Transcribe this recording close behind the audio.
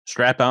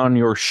Strap on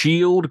your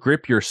shield,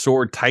 grip your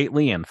sword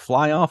tightly, and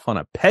fly off on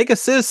a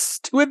Pegasus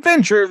to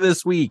adventure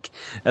this week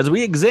as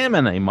we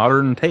examine a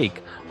modern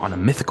take on a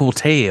mythical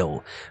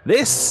tale.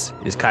 This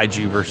is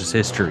Kaiju versus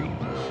History,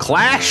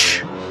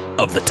 Clash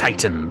of the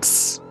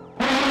Titans.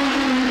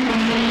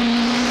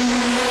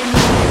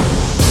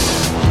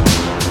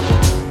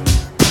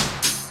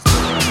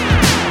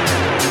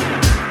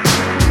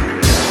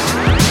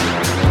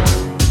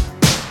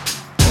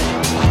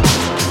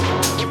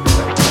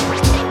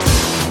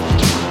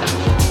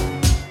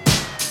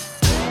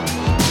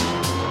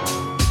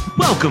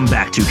 Welcome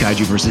back to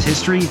Kaiju vs.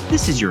 History.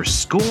 This is your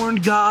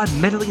scorned god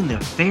meddling in the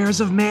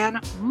affairs of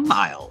man,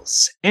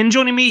 Miles. And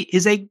joining me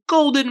is a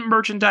golden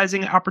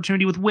merchandising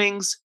opportunity with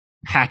wings,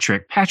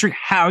 Patrick. Patrick,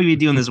 how are you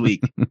doing this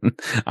week?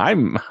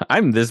 I'm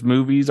this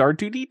movie's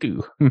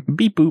R2D2.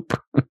 Beep boop.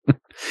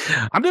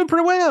 I'm doing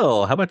pretty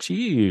well. How about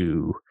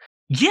you?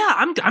 Yeah,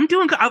 I'm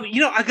doing good.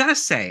 I gotta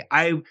say,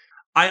 I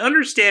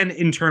understand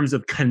in terms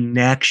of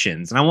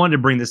connections, and I wanted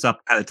to bring this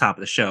up at the top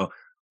of the show.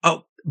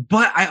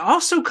 But I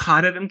also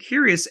kind of am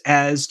curious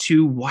as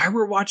to why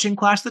we're watching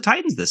Clash of the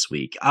Titans this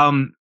week.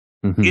 I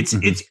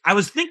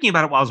was thinking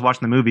about it while I was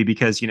watching the movie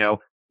because,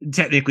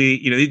 technically,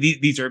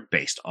 these are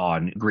based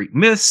on Greek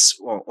myths,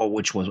 or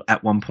which was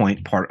at one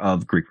point part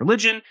of Greek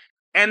religion.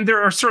 And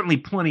there are certainly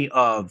plenty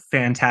of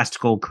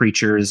fantastical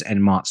creatures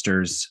and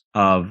monsters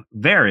of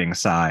varying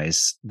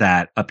size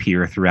that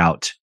appear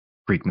throughout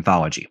Greek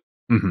mythology.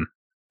 Mm-hmm.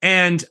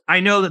 And I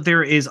know that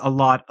there is a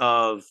lot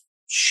of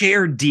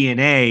shared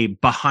DNA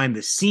behind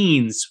the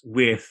scenes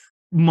with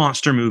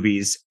monster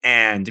movies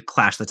and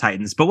Clash of the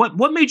Titans. But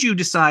what made you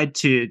decide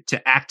to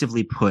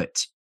actively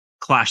put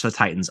Clash of the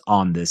Titans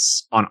on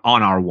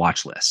our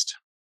watch list?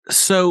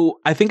 So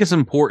I think it's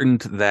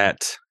important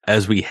that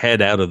as we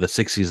head out of the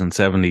 60s and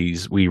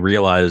 70s, we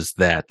realize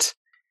that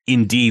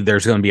indeed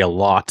there's going to be a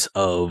lot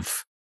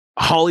of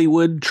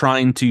Hollywood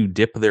trying to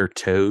dip their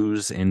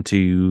toes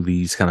into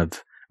these kind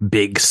of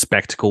big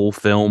spectacle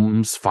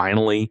films.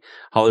 Finally,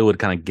 Hollywood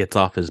kind of gets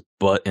off his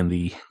butt in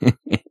the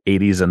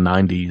 80s and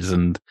 90s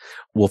and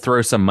will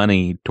throw some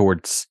money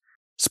towards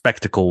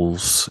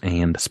spectacles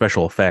and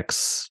special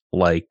effects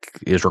like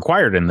is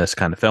required in this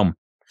kind of film.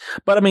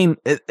 But I mean,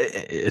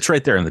 it's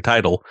right there in the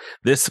title.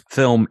 This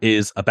film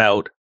is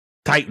about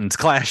Titans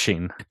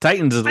clashing.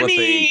 Titans is what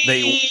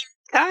they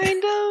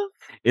kind of.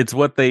 It's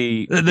what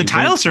the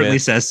title certainly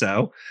says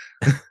so.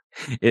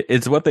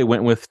 It's what they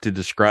went with to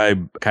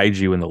describe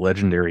Kaiju in the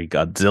legendary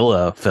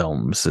Godzilla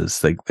films.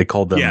 Is they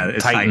called them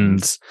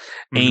Titans.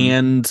 Mm-hmm.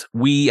 And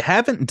we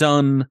haven't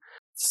done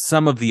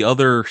some of the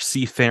other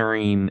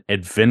seafaring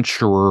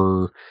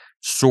adventurer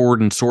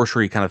sword and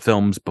sorcery kind of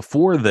films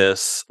before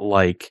this.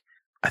 Like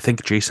I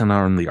think Jason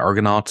on the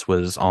Argonauts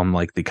was on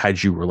like the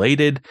Kaiju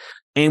related,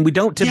 and we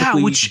don't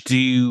typically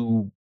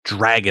do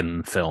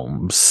dragon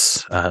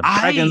films.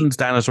 Dragons,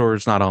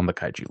 dinosaurs, not on the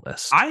Kaiju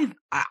list.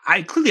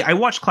 I clearly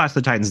watched Clash of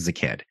the Titans as a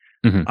kid.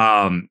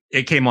 Mm-hmm.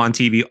 It came on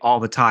TV all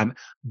the time,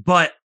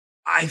 but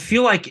I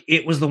feel like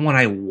it was the one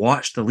I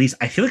watched the least.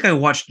 I feel like I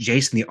watched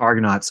Jason the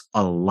Argonauts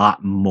a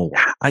lot more.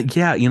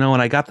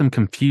 And I got them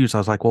confused. I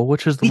was like, well,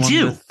 which is the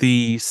one with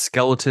the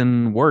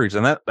skeleton warriors?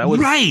 And that was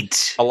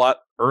right a lot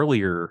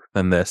earlier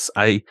than this.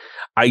 I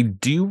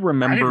do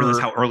remember. I didn't realize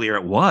how earlier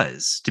it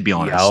was, to be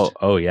honest. Yeah,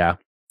 oh yeah.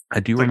 I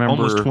do remember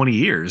almost 20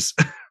 years.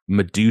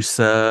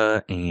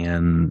 Medusa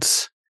and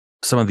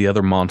some of the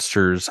other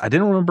monsters. I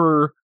didn't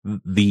remember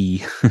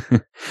the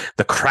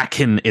the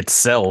Kraken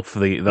itself,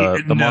 the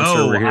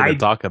monster we're here to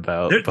talk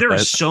about. There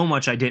was so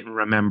much I didn't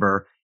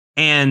remember.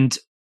 And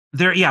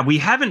we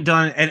haven't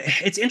done, and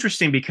it's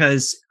interesting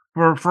because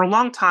for a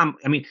long time,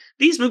 I mean,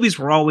 these movies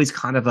were always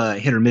kind of a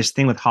hit or miss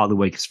thing with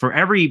Hollywood, because for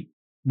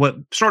what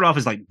started off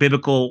as like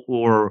biblical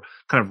or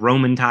kind of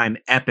Roman time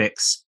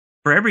epics,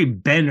 for every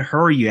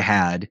Ben-Hur you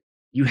had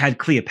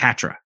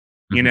Cleopatra.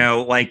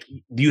 Mm-hmm. Like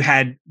you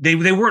had, they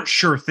weren't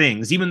sure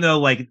things, even though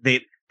like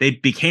they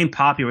became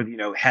popular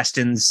with,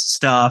 Heston's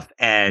stuff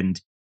and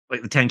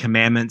like the Ten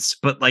Commandments,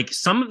 but like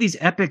some of these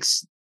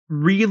epics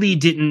really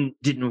didn't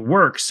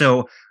work.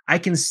 So I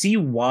can see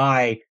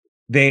why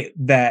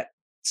that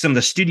some of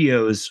the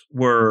studios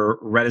were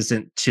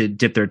reticent to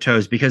dip their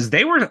toes, because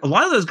a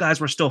lot of those guys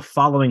were still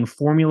following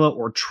formula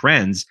or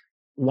trends,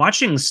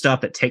 watching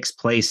stuff that takes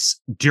place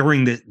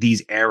during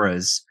these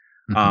eras.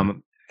 Mm-hmm.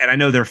 And I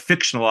know they're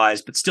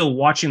fictionalized, but still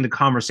watching the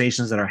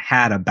conversations that are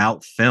had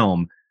about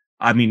film.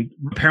 I mean,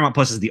 Paramount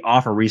Plus is The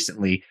Offer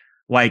recently,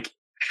 like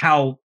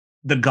how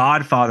The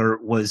Godfather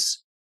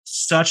was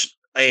such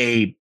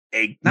a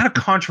not a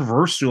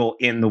controversial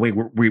in the way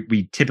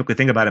we typically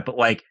think about it, but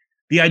like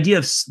the idea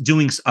of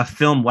doing a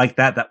film like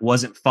that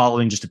wasn't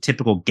following just a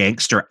typical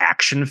gangster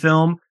action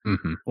film.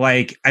 Mm-hmm.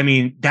 Like, I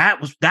mean,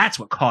 that's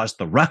what caused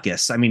the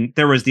ruckus. I mean,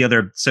 there was the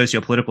other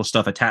socio-political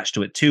stuff attached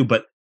to it too,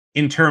 but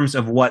in terms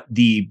of what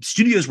the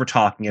studios were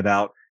talking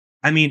about,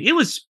 I mean,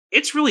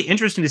 it's really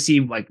interesting to see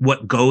like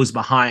what goes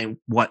behind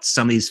what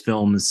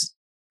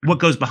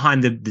goes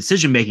behind the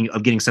decision making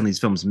of getting some of these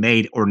films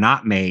made or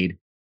not made.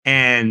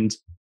 And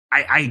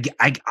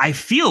I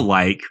feel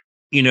like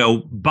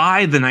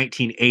by the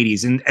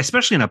 1980s, and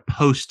especially in a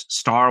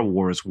post-Star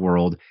Wars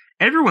world,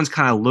 everyone's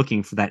kind of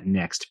looking for that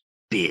next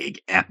big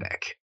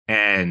epic.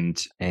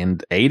 And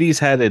 80s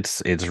had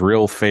its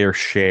real fair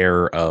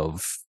share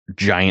of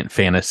giant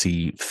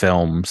fantasy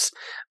films.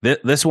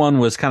 This one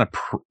was kind of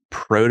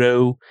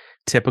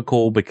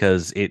prototypical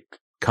because it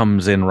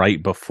comes in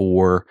right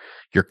before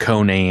your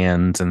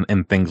Conans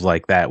and things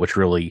like that, which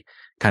really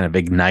kind of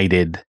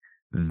ignited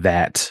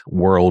that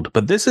world.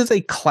 But this is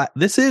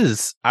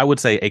I would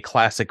say, a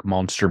classic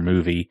monster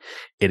movie.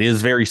 It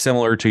is very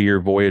similar to your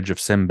Voyage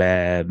of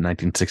Sinbad,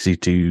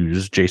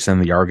 1962's Jason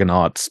and the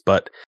Argonauts,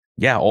 but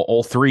yeah,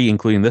 all three,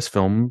 including this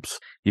film's,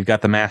 you've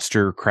got the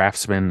master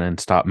craftsman and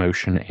stop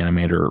motion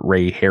animator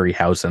Ray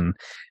Harryhausen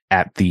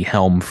at the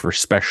helm for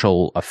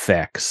special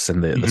effects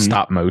and the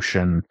stop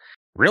motion,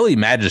 really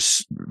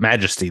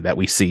majesty that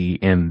we see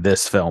in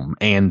this film.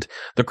 And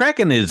the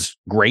Kraken is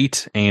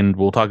great, and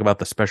we'll talk about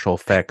the special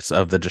effects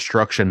of the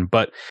destruction,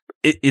 but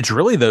it's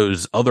really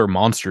those other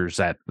monsters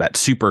that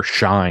super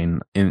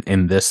shine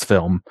in this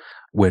film,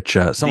 which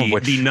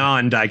the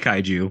non-dai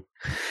kaiju.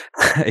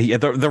 Yeah,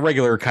 the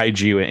regular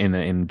kaiju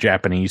in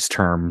Japanese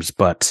terms,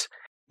 but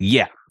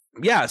yeah.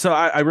 So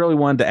I really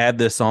wanted to add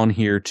this on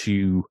here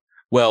to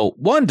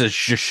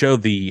just show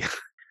the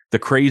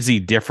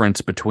crazy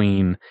difference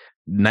between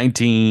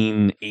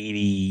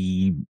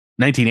 1980s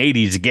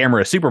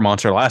Gamera Super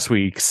Monster, last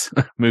week's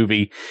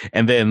movie,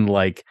 and then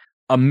like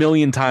a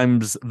million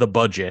times the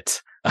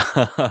budget.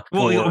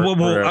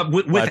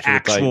 With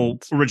actual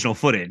original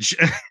footage.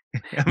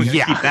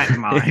 Yeah, keep that in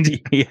mind.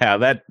 Yeah,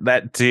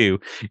 that too.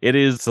 It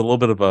is a little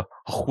bit of a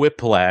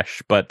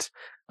whiplash, but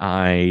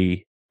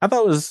I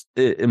thought it was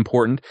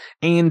important.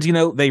 And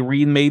they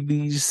remade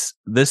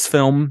this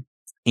film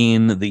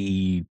in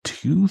the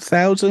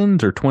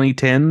 2000s or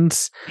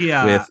 2010s.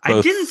 Yeah,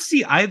 I didn't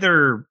see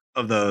either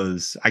of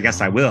those. I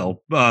guess I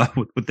will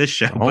with this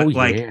show. Oh,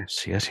 but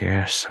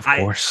yes, of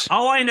course.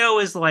 All I know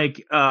is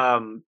like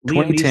Liam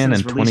 2010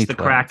 Neeson's and Release the 2012.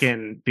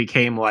 Kraken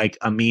became like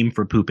a meme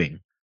for pooping.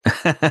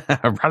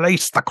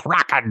 Release the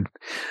Kraken.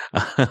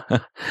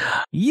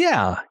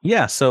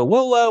 Yeah. So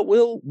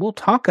we'll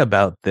talk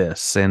about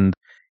this, and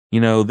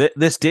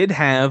this did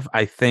have,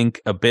 I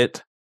think, a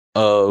bit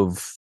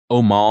of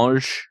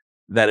homage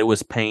that it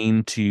was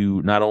paying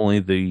to not only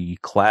the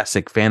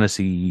classic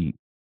fantasy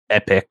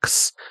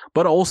epics,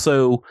 but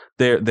also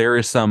there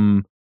is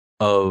some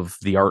of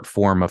the art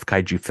form of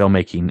kaiju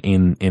filmmaking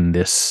in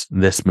this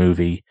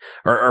movie,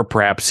 or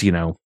perhaps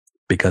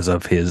because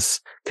of his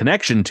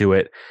connection to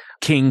it.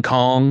 King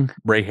Kong,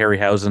 Ray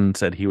Harryhausen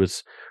said he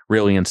was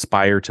really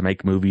inspired to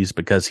make movies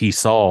because he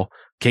saw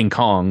King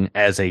Kong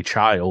as a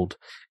child,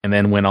 and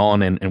then went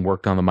on and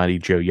worked on the Mighty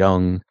Joe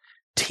Young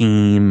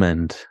team,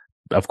 and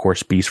of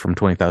course Beast from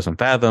 20,000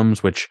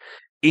 Fathoms, which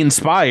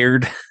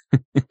inspired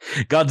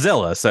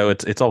Godzilla. So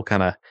it's all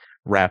kind of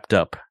wrapped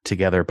up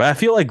together. But I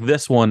feel like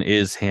this one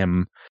is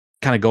him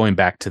kind of going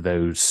back to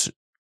those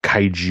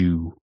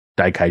kaiju,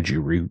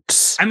 daikaiju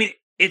roots. I mean,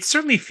 it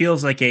certainly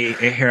feels like a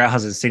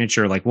Harryhausen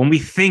signature. Like when we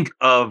think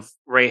of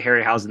Ray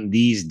Harryhausen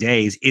these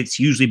days, it's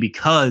usually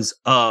because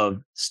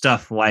of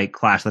stuff like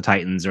Clash of the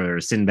Titans or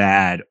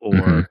Sinbad,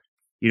 or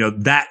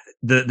that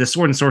the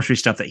sword and sorcery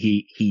stuff that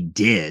he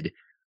did.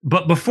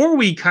 But before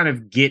we kind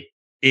of get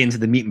into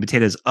the meat and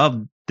potatoes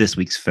of this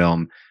week's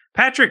film,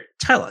 Patrick,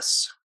 tell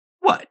us,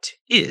 what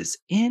is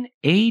in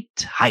a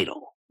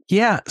title?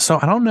 Yeah, so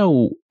I don't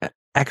know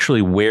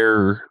actually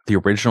where the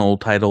original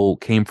title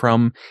came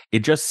from. It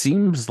just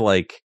seems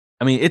like,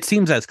 it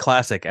seems as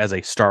classic as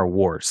a Star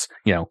Wars,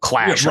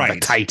 Clash of the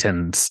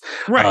Titans.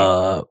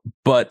 Right.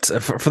 But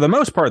for the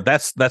most part,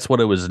 that's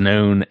what it was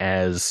known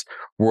as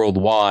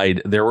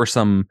worldwide. There were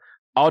some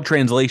odd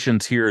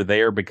translations here or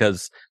there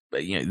because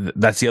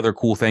that's the other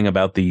cool thing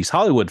about these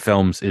Hollywood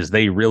films is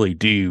they really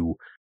do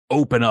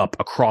open up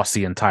across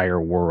the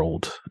entire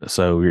world.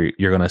 So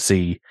you're going to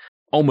see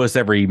almost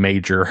every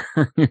major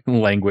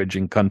language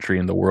and country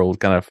in the world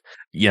kind of,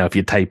 if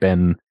you type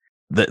in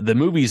the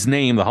movie's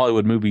name, the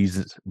Hollywood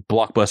movie's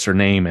blockbuster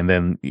name, and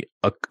then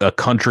a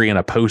country and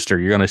a poster,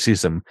 you're going to see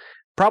some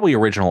probably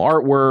original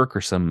artwork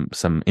or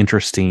some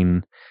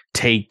interesting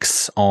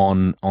takes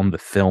on the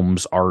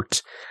film's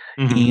art.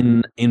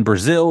 Mm-hmm. In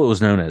Brazil, it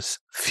was known as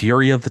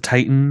Fury of the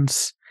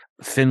Titans.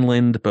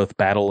 Finland, both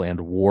Battle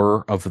and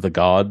War of the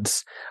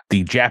Gods.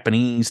 The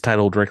Japanese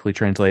title directly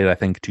translated, I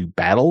think, to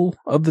Battle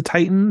of the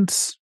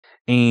Titans.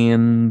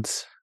 And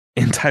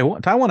in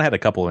Taiwan had a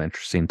couple of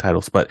interesting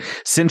titles, but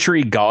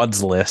Century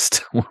Gods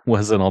List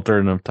was an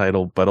alternative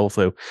title, but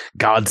also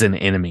Gods and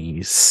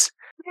Enemies.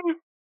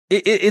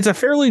 It's a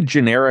fairly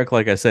generic,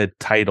 like I said,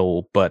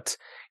 title, but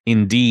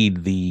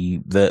indeed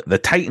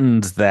the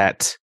Titans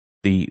that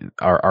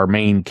our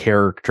main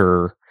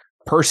character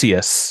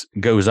Perseus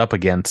goes up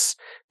against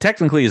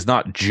technically is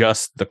not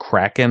just the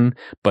Kraken,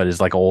 but is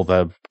like all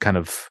the kind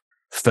of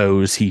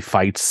foes he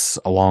fights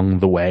along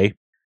the way.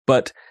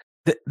 But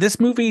this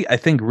movie, I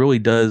think, really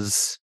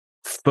does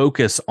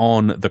focus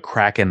on the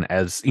Kraken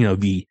as,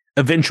 the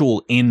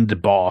eventual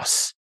end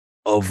boss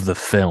of the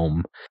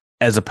film.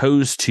 as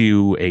opposed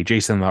to a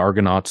Jason and the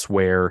Argonauts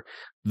where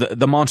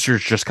the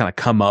monsters just kind of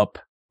come up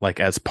like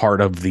as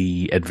part of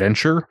the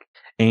adventure.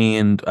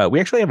 And we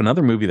actually have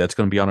another movie that's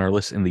going to be on our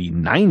list in the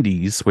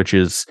 90s, which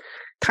is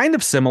kind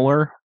of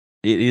similar.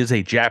 It is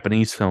a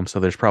Japanese film, so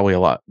there's probably a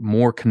lot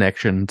more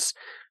connections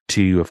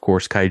to, of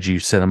course,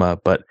 kaiju cinema,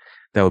 but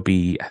that would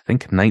be, I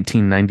think,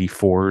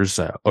 1994's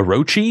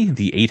Orochi,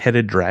 the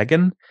Eight-Headed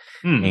Dragon.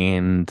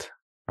 And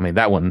I mean,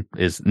 that one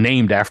is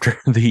named after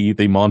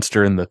the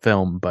monster in the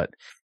film, but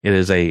it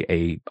is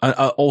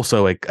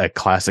also a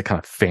classic kind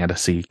of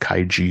fantasy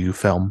kaiju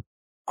film.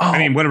 Oh. I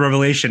mean, what a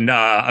revelation!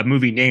 A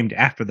movie named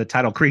after the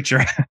title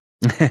creature.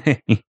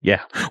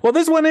 Yeah. Well,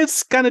 this one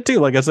is kind of too.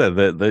 Like I said,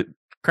 the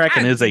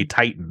Kraken is a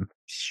titan.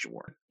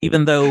 Sure.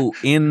 Even though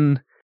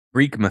in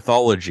Greek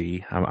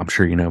mythology, I'm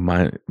sure you know,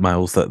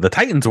 Miles, the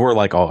Titans were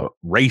like a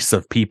race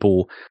of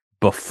people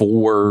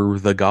before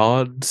the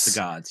gods. The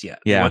gods, yeah.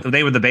 Yeah.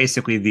 They were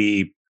basically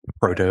the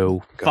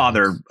proto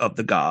father of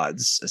the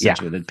gods,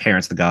 essentially, the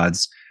parents of the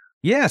gods.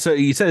 Yeah, so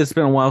you said it's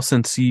been a while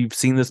since you've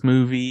seen this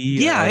movie.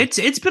 Yeah,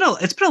 it's been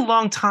a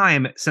long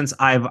time since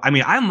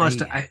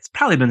it's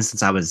probably been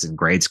since I was in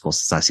grade school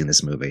since I've seen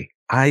this movie.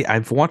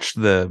 I've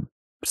watched the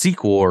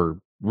sequel or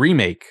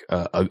remake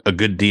a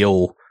good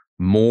deal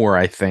more,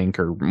 I think,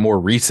 or more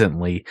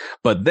recently,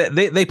 but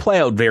they play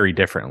out very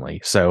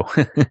differently. So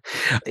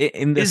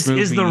in this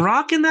movie, is The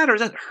Rock in that, or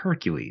is that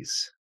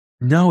Hercules?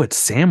 No, it's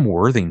Sam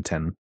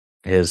Worthington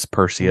as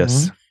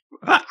Perseus. Mm-hmm.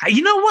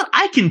 You know what?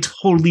 I can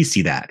totally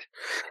see that.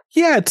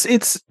 Yeah,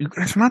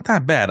 it's not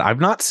that bad. I've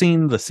not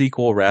seen the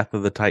sequel, Wrath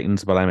of the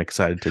Titans, but I'm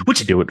excited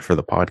to do it for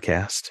the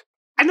podcast.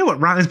 I know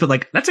what rhymes, but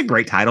like that's a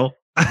great title.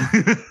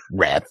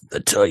 Wrath of the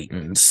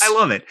Titans. I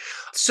love it.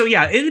 So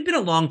yeah, it had been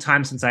a long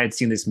time since I had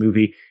seen this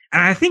movie,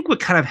 and I think what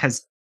kind of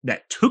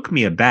that took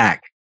me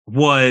aback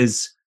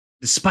was,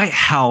 despite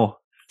how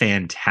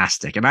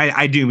fantastic, and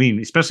I do mean,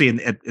 especially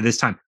at this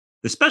time,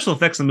 the special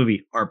effects in the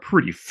movie are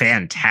pretty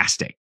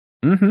fantastic.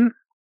 Mm-hmm.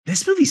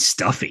 This movie's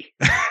stuffy.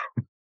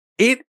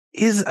 It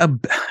is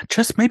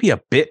just maybe a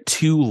bit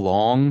too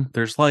long.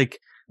 There's like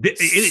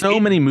so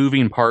many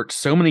moving parts,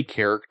 so many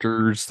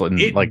characters,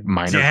 like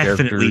minor characters.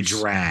 It definitely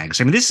drags.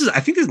 I mean, I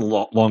think this is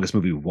the longest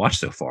movie we've watched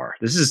so far.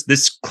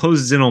 This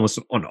closes in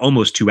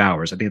almost 2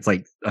 hours. I think it's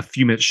like a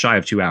few minutes shy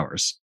of 2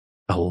 hours.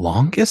 The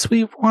longest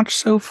we've watched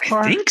so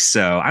far? I think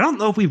so. I don't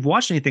know if we've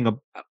watched anything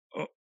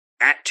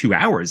at 2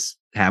 hours.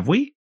 Have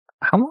we?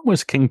 How long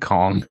was King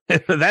Kong?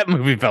 That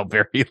movie felt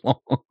very long.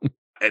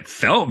 It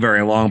felt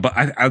very long, but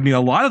I mean, a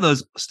lot of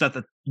the stuff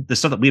that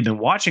we've been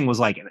watching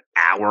was like an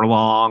hour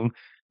long,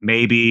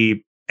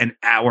 maybe an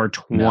hour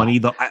 20.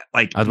 No.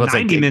 Like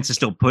 90 minutes is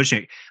still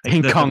pushing. Like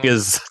King Kong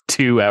is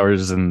 2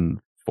 hours and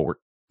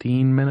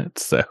 14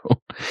 minutes. So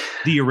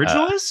the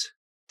original is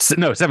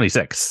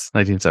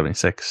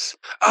 1976.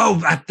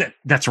 Oh,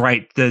 that's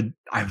right.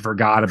 I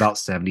forgot about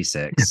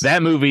 76.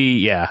 That movie,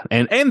 yeah,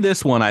 and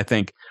this one I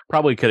think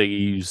probably could have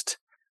used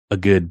a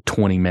good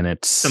 20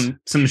 minutes.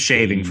 Some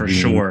shaving for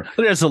sure.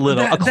 There's a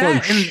little a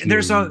close and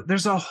there's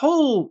a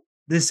whole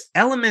this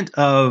element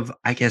of,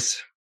 I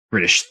guess,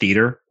 British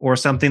theater or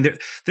something.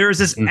 There's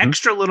this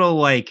extra little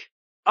like,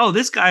 oh,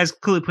 this guy's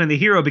clearly playing the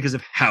hero because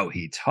of how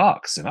he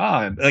talks,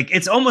 and like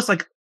it's almost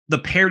like the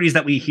parodies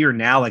that we hear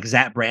now, like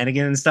Zach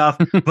Brannigan and stuff,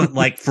 but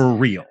like for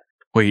real.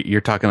 Well,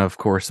 you're talking, of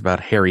course, about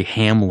Harry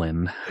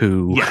Hamlin,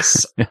 who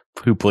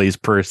plays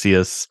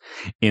Perseus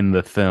in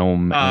the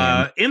film.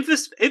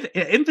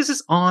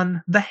 Emphasis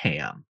on the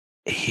ham.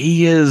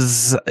 He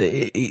is.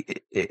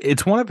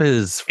 It's one of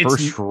his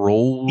first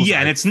roles. Yeah,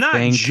 and it's not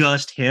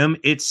just him.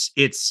 It's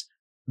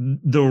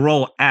the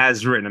role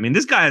as written. I mean,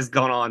 this guy has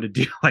gone on to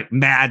do like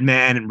Mad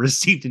Men and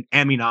received an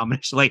Emmy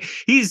nomination. Like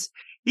he's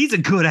a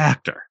good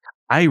actor.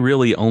 I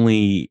really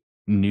only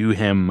knew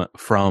him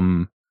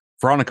from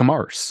Veronica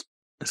Mars.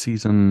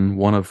 Season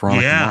 1 of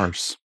Veronica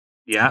Mars.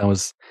 Yeah.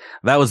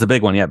 That was the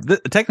big one. Yeah.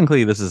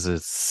 Technically this is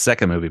his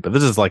second movie, but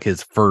this is like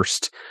his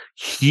first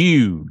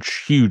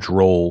huge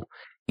role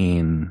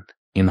in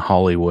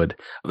Hollywood.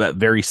 That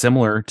very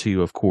similar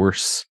to, of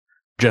course,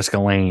 Jessica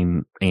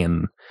Lange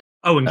in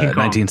King Kong.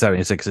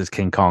 1976's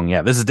King Kong.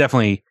 Yeah. This is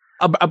definitely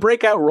a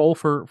breakout role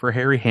for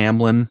Harry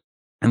Hamlin.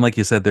 And like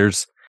you said,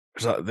 there's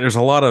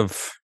a lot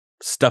of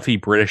stuffy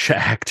British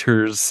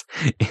actors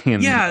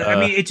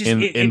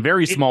in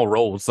very small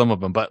roles, some of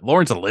them, but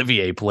Laurence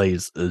Olivier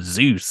plays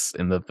Zeus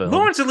in the film.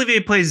 Laurence Olivier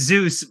plays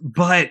Zeus,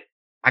 but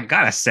I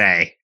gotta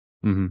say,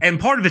 and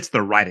part of it's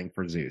the writing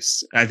for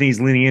Zeus. I think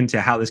he's leaning into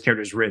how this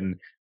character is written.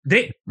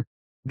 They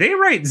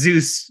write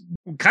Zeus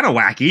kind of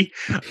wacky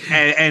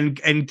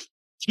and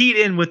keyed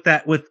in with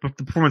the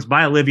performance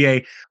by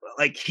Olivier.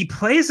 Like he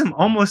plays him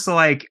almost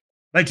like,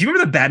 do you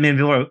remember the Batman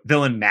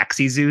villain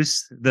Maxi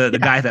Zeus, the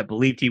guy that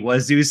believed he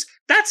was Zeus?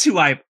 That's who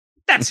I'm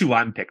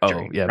picturing.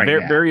 Oh yeah,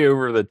 right very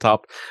over the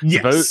top.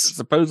 Yes.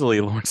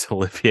 Supposedly Laurence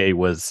Olivier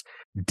was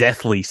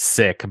deathly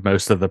sick.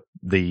 Most of it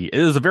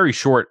was a very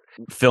short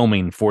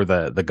filming for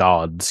the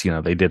gods.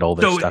 They did all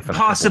this stuff.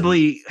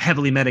 Possibly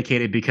heavily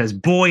medicated, because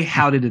boy,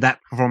 how did that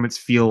performance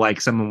feel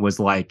like someone was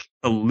like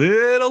a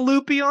little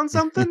loopy on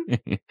something?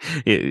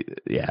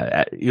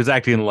 Yeah, he was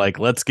acting like,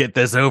 let's get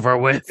this over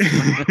with.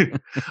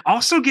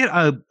 Also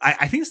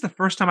I think it's the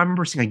first time I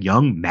remember seeing a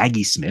young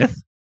Maggie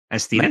Smith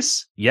as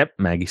Thetis. Yep,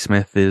 Maggie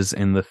Smith is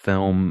in the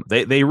film.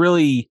 They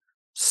really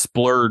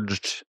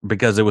splurged,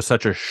 because it was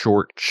such a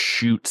short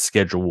shoot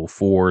schedule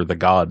for the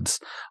gods,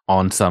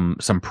 on some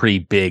pretty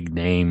big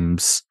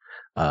names.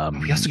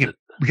 We also get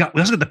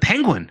the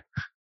Penguin.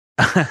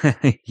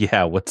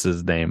 Yeah, what's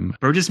his name?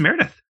 Burgess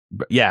Meredith.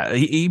 Yeah,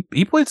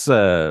 he plays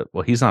well,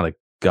 he's not a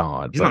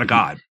god. He's not a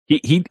god.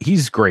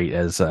 He's great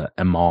as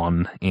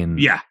Amon in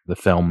the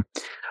film.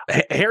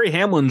 Harry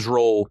Hamlin's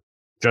role,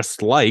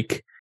 just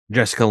like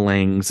Jessica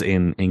Lange's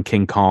in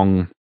King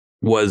Kong,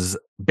 was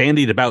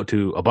bandied about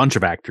to a bunch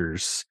of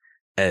actors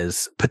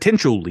as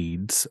potential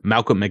leads.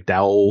 Malcolm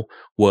McDowell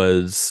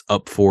was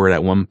up for it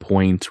at one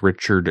point,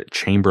 Richard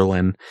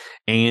Chamberlain,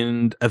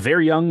 and a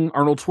very young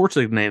Arnold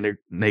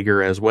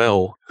Schwarzenegger as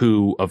well,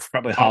 who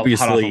probably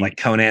obviously hot off of like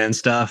Conan and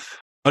stuff.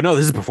 Oh no,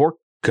 this is before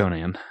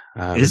Conan.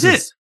 Is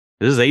it?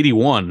 This is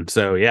 81,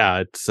 so yeah,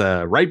 it's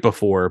right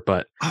before.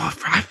 But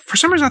for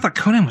some reason, I thought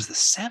Conan was the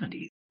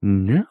 70s.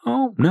 No.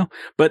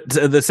 But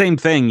the same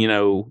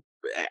thing,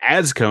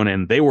 as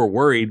Conan, they were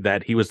worried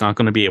that he was not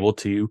going to be able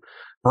to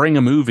bring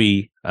a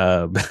movie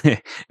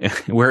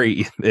where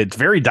it's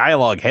very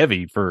dialogue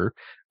heavy for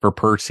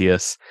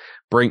Perseus.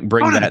 Bring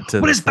that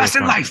to what is best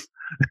in life.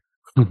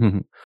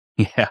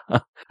 Yeah,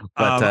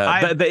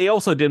 but they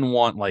also didn't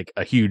want like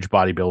a huge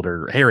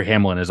bodybuilder. Harry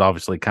Hamlin is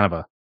obviously kind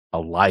of a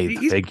lithe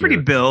He's figure. pretty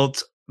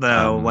built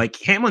though. Like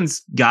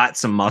Hamlin's got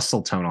some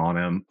muscle tone on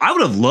him. I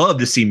would have loved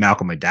to see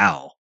Malcolm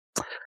McDowell.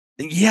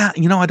 Yeah,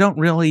 I don't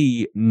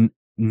really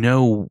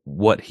know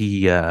what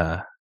he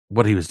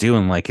was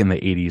doing like in the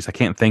 80s. I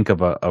can't think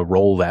of a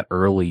role that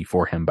early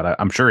for him, but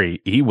I'm sure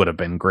he would have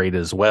been great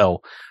as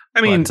well.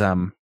 I mean,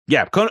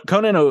 yeah,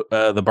 Conan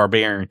the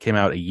Barbarian came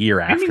out a year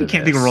after. I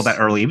can't think of a role that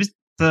early. It was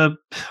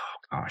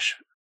Orange.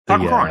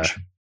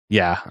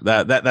 Yeah,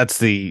 that's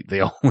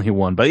the only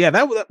one. But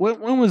yeah,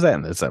 when was that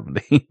in the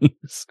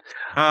 70s?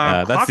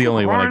 That's the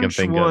only one I can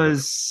think of.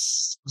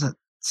 Was it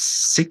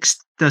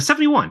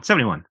 71?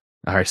 71.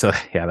 All right, so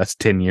yeah, that's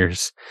 10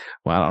 years.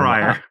 Well,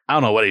 I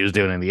don't know what he was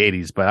doing in the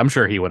 80s, but I'm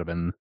sure he would have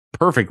been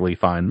perfectly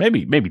fine.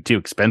 Maybe too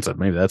expensive.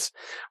 Maybe that's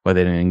why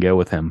they didn't go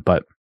with him.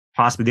 But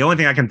possibly the only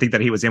thing I can think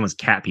that he was in was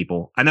Cat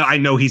People. I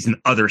know he's in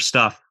other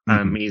stuff.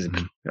 He's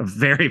a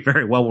very,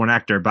 very well-worn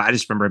actor, but I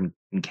just remember him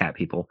in Cat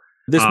People.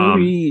 This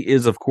movie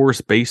is, of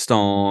course, based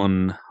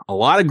on a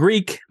lot of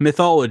Greek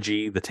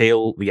mythology.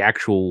 The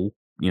actual,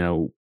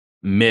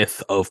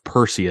 myth of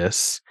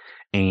Perseus.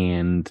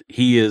 And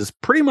he is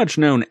pretty much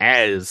known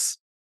as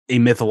a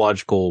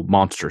mythological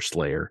monster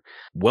slayer,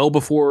 well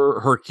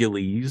before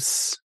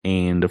Hercules,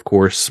 and of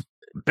course,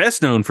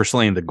 best known for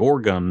slaying the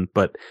Gorgon.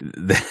 But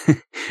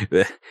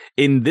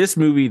in this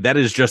movie, that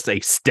is just a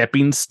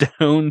stepping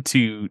stone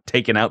to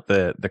taking out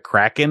the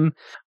Kraken.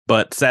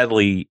 But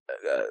sadly,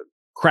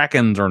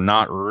 Krakens are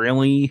not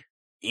really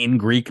in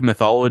Greek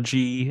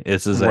mythology.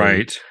 This is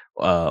right.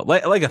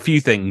 Like a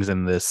few things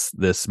in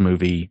this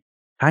movie.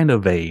 Kind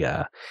of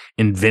a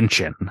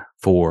invention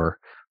for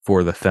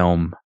the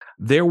film.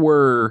 There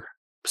were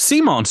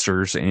sea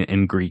monsters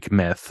in Greek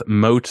myth.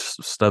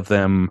 Most of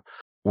them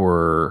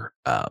were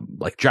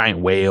like giant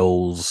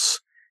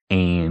whales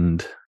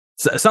and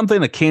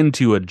something akin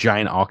to a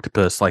giant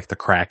octopus, like the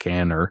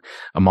Kraken, or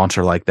a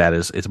monster like that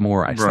is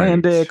more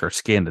Icelandic or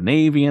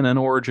Scandinavian in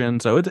origin.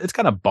 So it's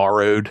kind of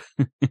borrowed.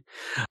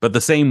 But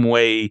the same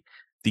way,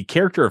 the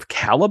character of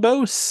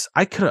Calibos,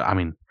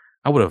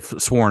 I would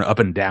have sworn up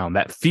and down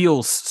that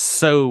feels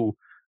so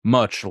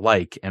much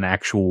like an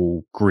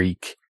actual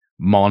Greek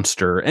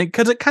monster, and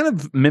because it kind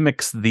of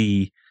mimics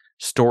the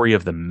story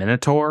of the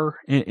Minotaur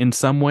in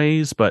some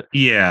ways. But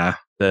yeah,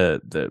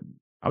 the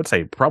I would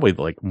say probably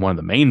like one of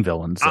the main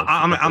villains.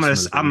 I'm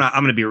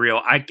gonna be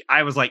real.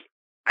 I was like,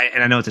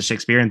 and I know it's a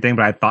Shakespearean thing,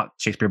 but I thought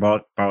Shakespeare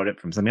borrowed it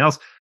from something else.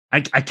 I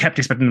kept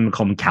expecting them to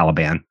call him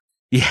Caliban.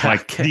 Yeah,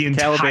 like the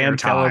entire Caliban,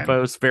 time.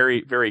 Calibos,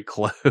 very, very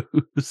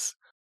close.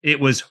 It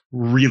was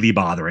really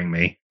bothering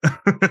me.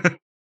 But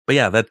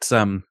yeah, that's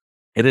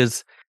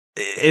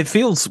it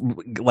feels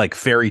like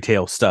fairy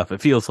tale stuff. It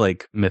feels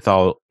like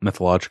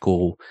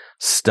mythological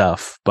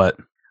stuff, but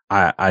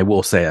I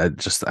will say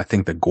I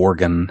think the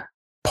Gorgon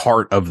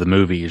part of the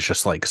movie is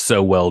just like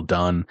so well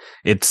done.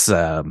 It's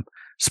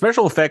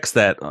special effects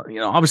that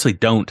obviously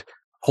don't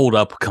hold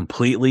up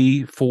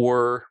completely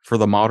for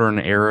the modern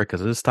era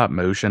because it is stop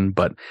motion,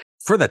 but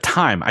for the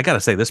time, I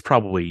gotta say this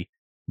probably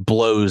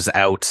blows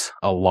out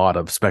a lot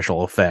of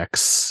special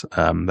effects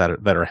that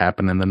are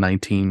happening in the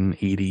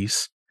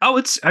 1980s. Oh,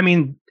 it's a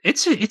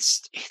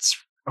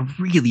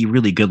really,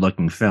 really good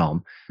looking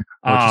film.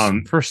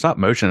 For stop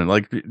motion,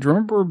 like, do you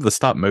remember the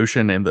stop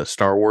motion in the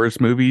Star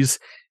Wars movies?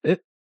 It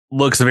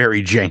looks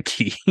very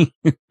janky.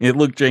 It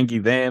looked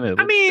janky then. It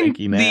looks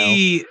janky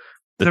now.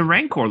 The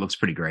Rancor looks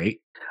pretty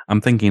great.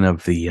 I'm thinking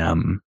of the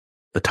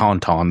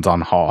Tauntauns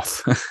on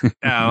Hoth.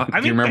 Oh,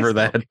 Do you remember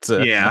that?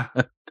 Yeah.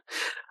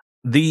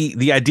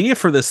 The idea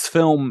for this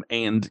film,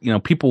 and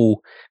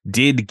people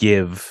did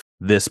give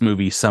this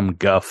movie some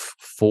guff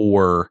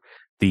for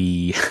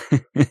the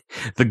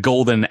the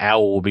golden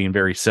owl being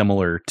very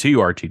similar to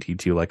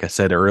R2-D2, like I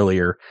said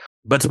earlier.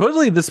 But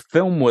supposedly this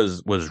film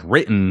was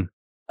written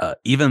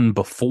even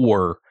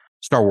before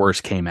Star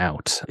Wars came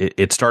out.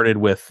 It started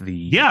with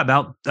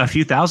about a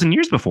few thousand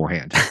years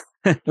beforehand.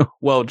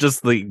 Well,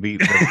 just the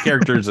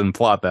characters and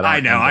plot that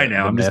I know.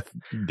 I'm myth.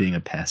 just being a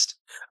pest.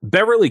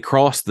 Beverly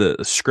Cross, the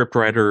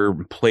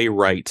scriptwriter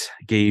playwright,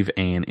 gave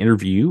an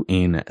interview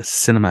in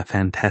Cinema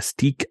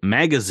Fantastique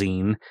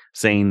magazine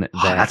saying that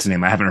that's a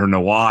name I haven't heard in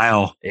a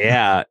while.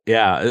 Yeah.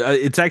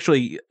 It's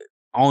actually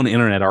on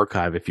Internet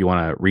Archive if you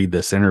want to read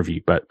this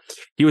interview. But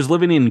he was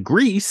living in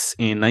Greece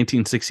in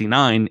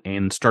 1969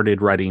 and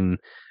started writing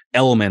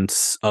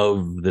elements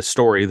of the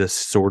story, this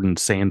sword and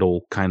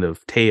sandal kind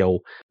of tale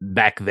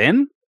back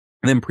then.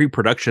 And then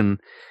pre-production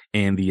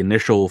and the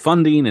initial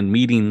funding and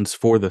meetings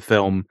for the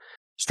film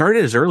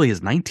started as early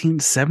as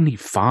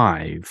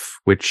 1975,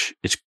 which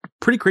is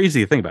pretty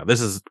crazy to think about.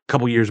 This is a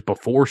couple years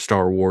before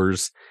Star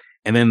Wars.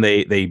 And then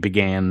they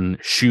began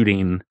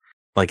shooting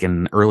like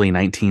in early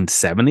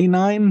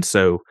 1979.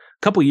 So a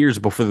couple years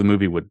before the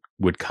movie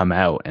would come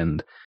out.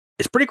 And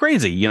it's pretty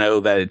crazy,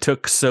 that it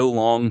took so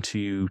long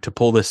to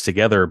pull this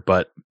together.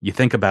 But you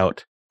think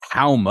about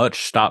how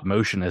much stop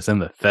motion is in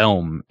the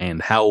film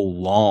and how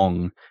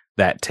long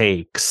that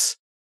takes.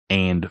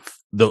 And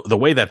the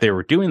way that they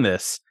were doing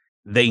this,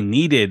 they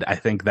needed, I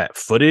think, that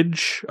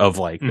footage of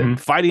like them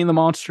fighting the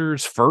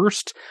monsters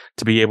first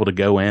to be able to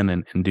go in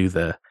and do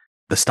the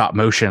stop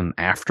motion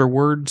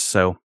afterwards.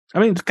 So, I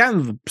mean, it's kind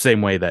of the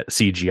same way that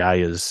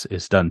CGI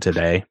is done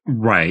today.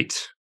 Right.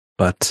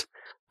 But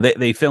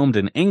they filmed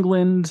in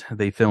England,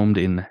 they filmed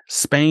in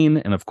Spain,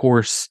 and of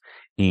course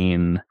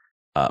in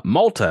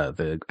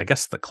Malta. I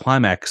guess the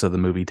climax of the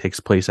movie takes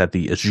place at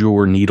the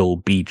Azure Needle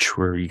Beach,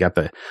 where you got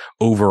the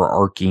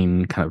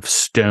overarching kind of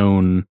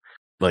stone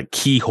like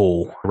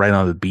keyhole right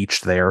on the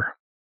beach there.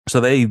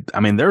 So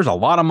there's a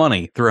lot of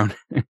money thrown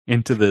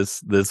into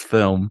this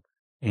film.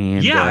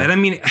 And and I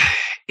mean,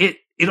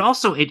 it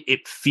also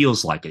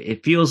feels like it.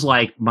 It feels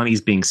like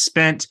money's being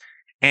spent,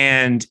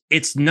 and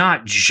it's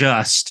not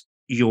just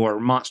your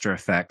monster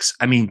effects.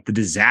 I mean, the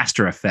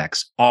disaster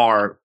effects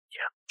are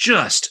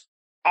just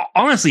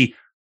honestly,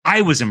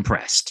 I was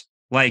impressed.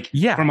 Like,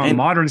 from a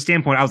modern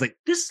standpoint, I was like,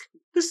 this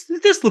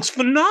looks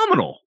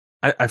phenomenal.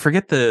 I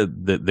forget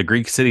the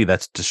Greek city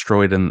that's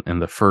destroyed in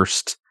the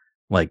first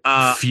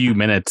few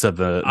minutes of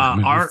the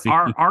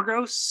movie.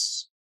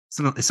 Argos,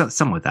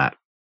 something like that.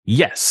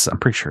 Yes, I'm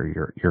pretty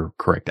sure you're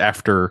correct.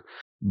 After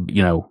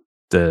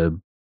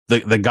the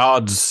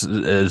gods,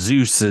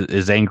 Zeus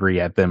is angry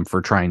at them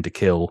for trying to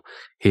kill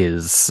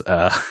his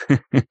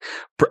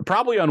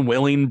probably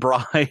unwilling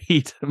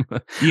bride.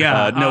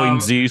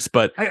 Knowing Zeus,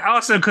 but I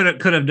also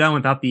could have done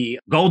without the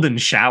golden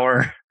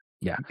shower.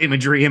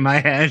 Imagery in my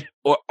head.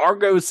 Well,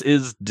 Argos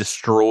is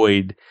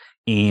destroyed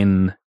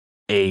in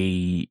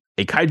a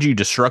kaiju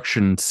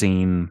destruction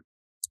scene,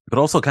 but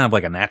also kind of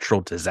like a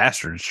natural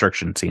disaster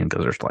destruction scene,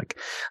 because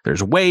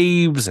there's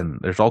waves and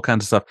there's all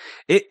kinds of stuff.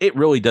 It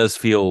really does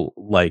feel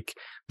like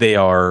they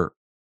are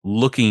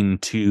looking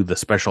to the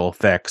special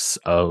effects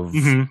of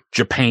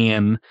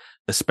Japan,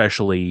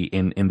 especially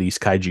in these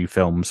kaiju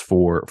films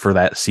for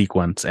that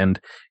sequence, and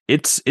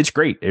it's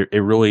great.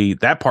 It really,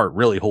 that part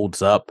really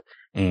holds up.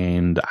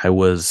 And I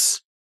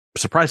was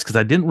surprised because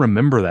I didn't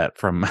remember that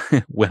from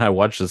when I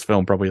watched this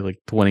film, probably like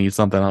 20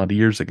 something odd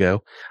years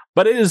ago.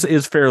 But it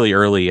is fairly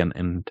early,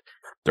 and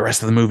the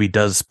rest of the movie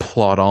does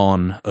plot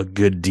on a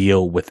good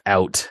deal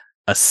without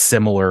a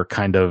similar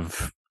kind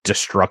of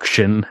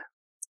destruction,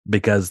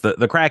 because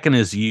the Kraken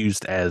is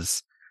used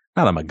as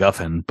not a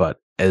MacGuffin, but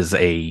as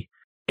a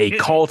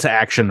call to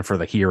action for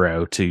the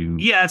hero to.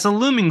 Yeah, it's a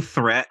looming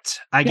threat,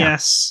 I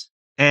guess.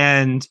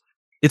 And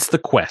it's the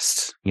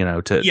quest,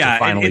 to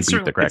finally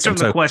beat the Kraken. It's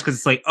certainly the quest, because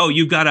it's like, oh,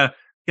 you gotta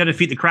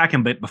defeat the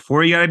Kraken, but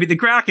before you gotta beat the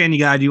Kraken, you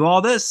gotta do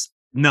all this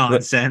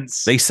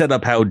nonsense. They set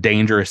up how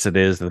dangerous it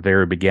is at the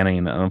very beginning,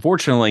 and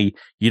unfortunately,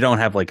 you don't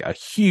have like a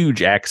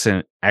huge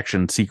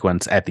action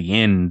sequence at the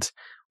end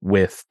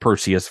with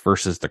Perseus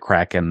versus the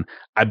Kraken.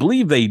 I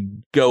believe they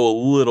go a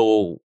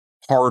little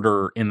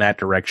harder in that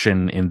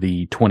direction in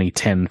the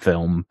 2010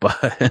 film,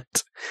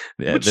 but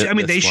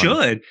they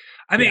should.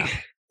 I mean.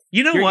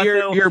 You know what?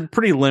 You're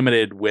pretty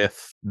limited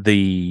with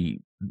the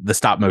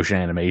stop motion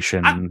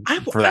animation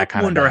for that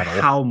kind of battle. I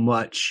wonder how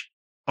much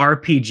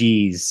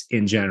RPGs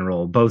in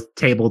general, both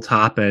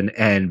tabletop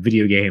and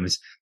video games,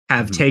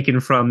 have taken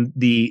from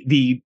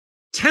the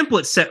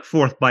template set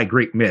forth by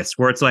Greek myths,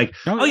 where it's like,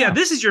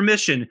 this is your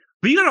mission,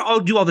 but you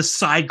gotta do all the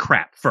side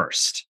crap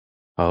first.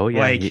 Oh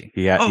yeah,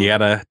 you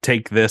gotta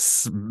take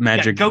this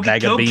magic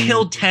bag of beans. Go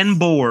kill 10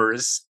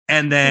 boars,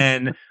 and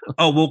then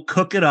we'll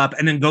cook it up,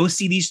 and then go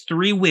see these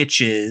 3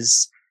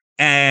 witches,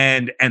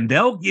 and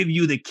they'll give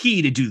you the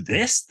key to do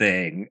this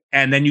thing,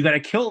 and then you got to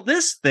kill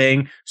this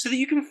thing so that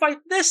you can fight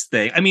this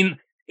thing. I mean,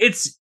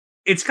 it's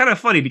kind of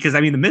funny because I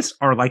mean the myths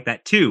are like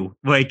that too.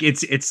 Like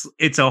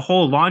it's a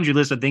whole laundry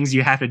list of things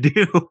you have to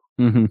do.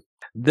 Mm-hmm.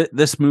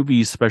 This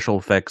movie's special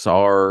effects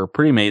are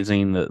pretty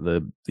amazing.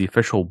 The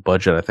official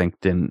budget, I think,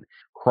 didn't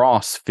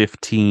cross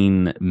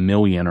 15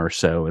 million or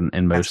so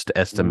in most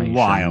estimations.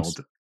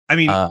 Wild. I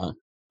mean,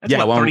 that's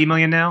what, 30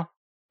 million now?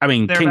 I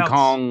mean, King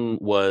Kong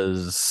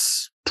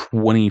was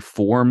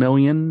 24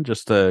 million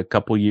just a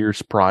couple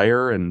years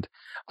prior, and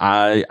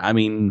I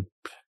mean,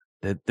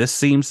 this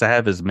seems to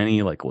have as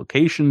many like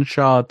location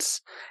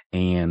shots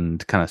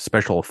and kind of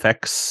special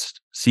effects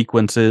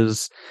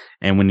sequences,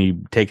 and when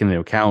you take into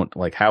account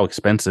like how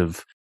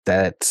expensive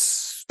that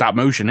stop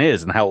motion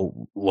is and how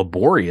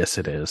laborious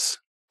it is,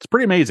 it's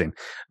pretty amazing.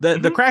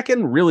 The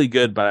Kraken really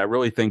good, but I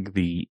really think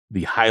the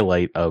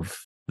highlight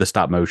of the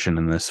stop motion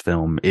in this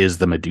film is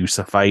the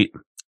Medusa fight.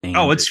 And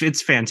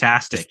it's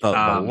fantastic.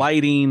 The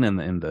lighting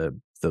and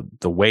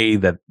the way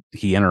that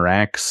he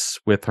interacts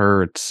with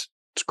her, it's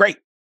great.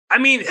 I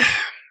mean,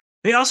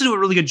 they also do a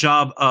really good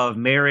job of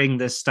marrying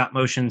this stop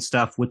motion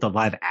stuff with the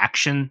live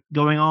action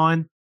going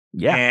on.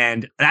 Yeah.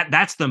 And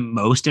that's the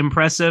most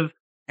impressive.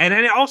 And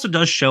it also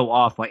does show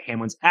off like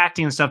Hamlin's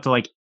acting and stuff to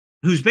like,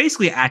 who's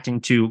basically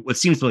acting to what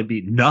seems to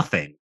be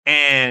nothing.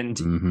 And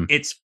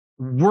it's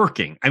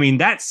working. I mean,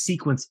 that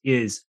sequence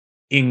is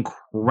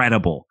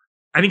incredible.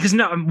 I mean, because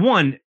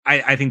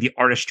I think the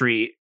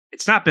artistry,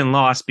 it's not been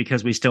lost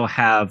because we still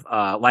have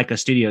Leica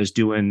Studios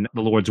doing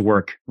the Lord's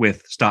work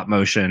with stop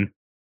motion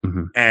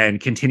and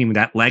continuing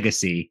that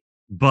legacy.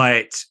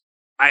 But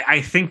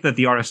I think that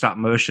the art of stop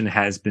motion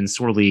has been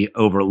sorely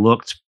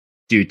overlooked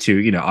due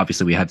to,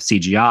 obviously we have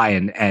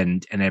CGI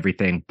and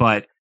everything.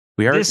 But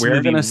we are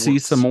going to see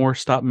some more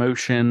stop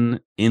motion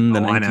in the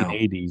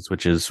 1980s,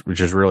 which is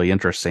really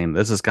interesting.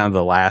 This is kind of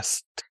the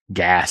last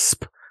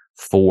gasp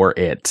for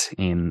it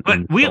but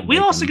we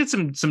also get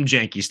some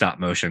janky stop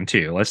motion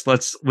too.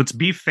 Let's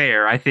be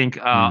fair. I think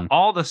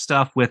all the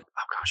stuff with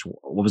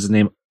what was the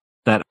name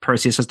that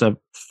Perseus has to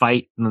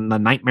fight in the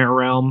nightmare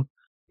realm,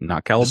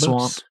 not Calabos.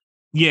 Swamp.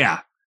 Yeah,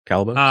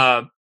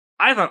 Calabos.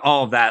 I thought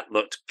all of that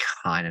looked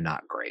kind of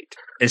not great,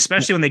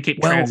 especially when they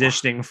keep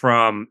transitioning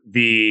from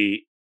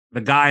the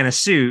guy in a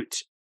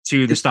suit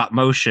to the stop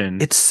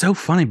motion. It's so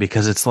funny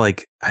because it's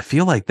like I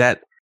feel like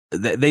that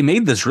they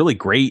made this really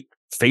great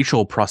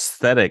facial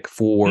prosthetic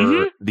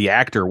for the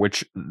actor,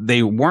 which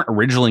they weren't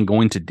originally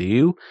going to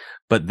do,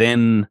 but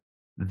then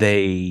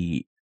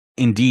they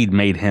indeed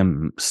made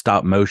him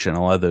stop motion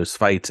a lot of those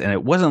fights. And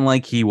it wasn't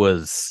like he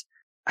was,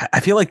 I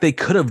feel like they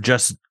could have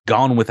just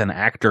gone with an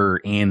actor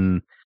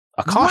in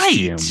a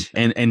costume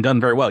and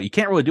done very well. You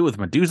can't really do it with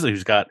Medusa,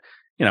 who's got,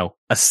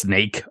 a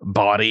snake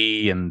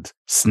body and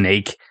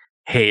snake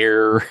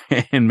hair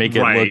and make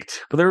it look,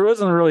 but there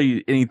wasn't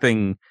really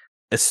anything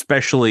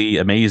especially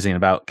amazing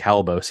about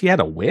Calabos. He had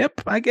a whip,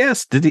 I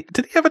guess. Did he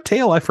have a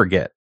tail? I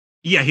forget.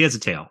 Yeah, he has a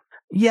tail.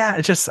 Yeah,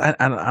 it's just I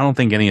don't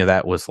think any of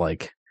that was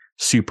like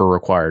super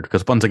required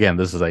because once again,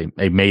 this is a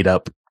made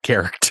up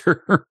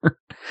character.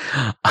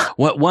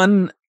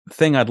 One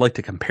thing I'd like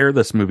to compare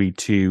this movie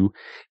to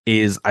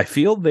is I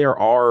feel there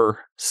are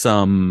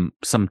some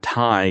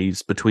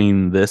ties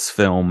between this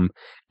film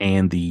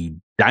and the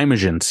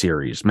Daimajin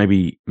series.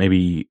 Maybe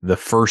the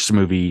first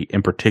movie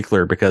in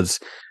particular, because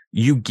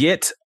you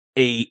get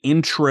a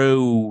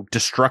intro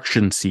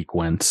destruction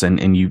sequence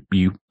and you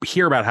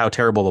hear about how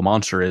terrible the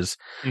monster is,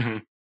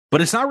 but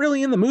it's not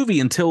really in the movie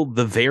until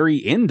the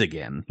very end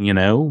again,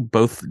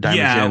 both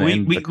Daimajin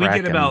and the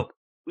Kraken.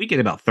 We get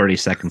about 30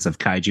 seconds of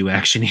kaiju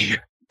action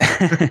here.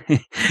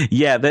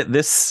 Yeah,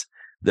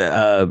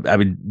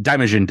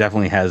 Daimajin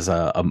definitely has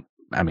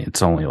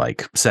it's only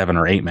like 7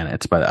 or 8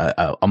 minutes, but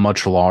a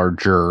much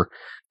larger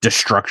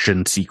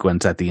destruction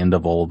sequence at the end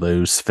of all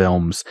those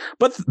films.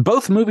 But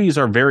both movies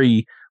are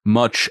very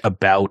much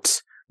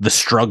about the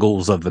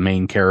struggles of the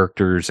main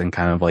characters and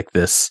kind of like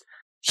this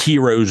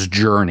hero's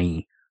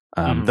journey.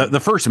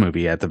 The first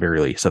movie, at the very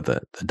least, of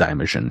the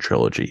Daimajin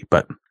trilogy.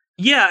 But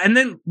yeah, and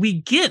then we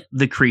get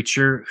the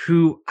creature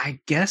who I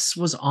guess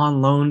was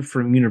on loan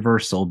from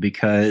Universal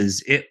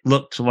because it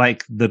looked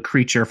like the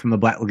creature from the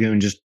Black Lagoon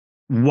just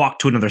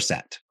walked to another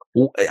set.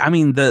 Well, I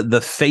mean,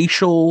 the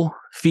facial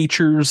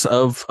features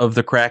of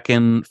the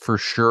Kraken, for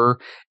sure.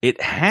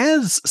 It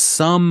has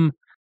some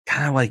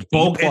kind of like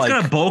it's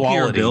got a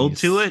bulkier build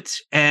to it,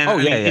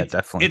 and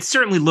definitely. It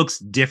certainly looks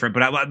different.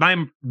 But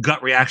my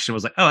gut reaction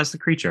was like, "Oh, that's the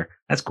creature.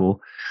 That's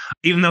cool,"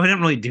 even though it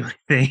didn't really do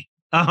anything.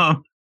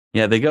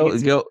 Yeah, they go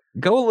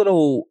a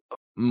little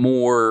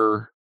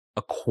more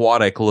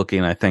aquatic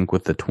looking, I think,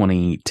 with the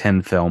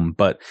 2010 film,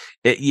 but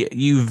I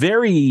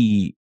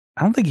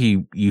don't think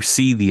you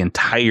see the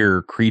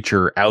entire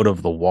creature out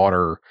of the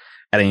water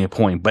at any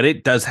point, but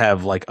it does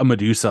have like a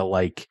Medusa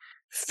like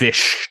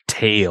fish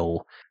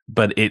tail,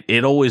 but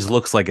it always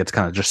looks like it's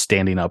kind of just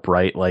standing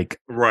upright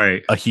like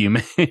a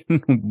human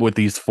with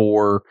these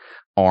 4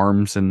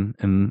 arms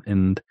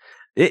and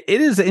it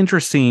is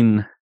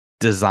interesting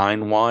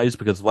design wise,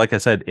 because like I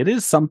said, it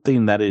is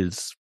something that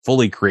is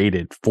fully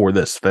created for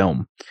this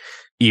film,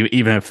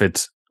 even if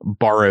it's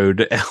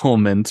borrowed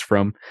elements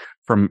from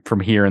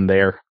here and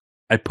there.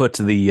 I put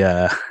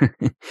the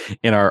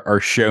in our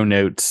show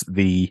notes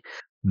the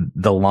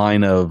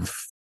line of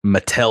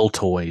Mattel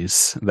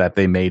toys that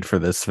they made for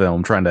this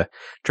film, trying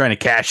to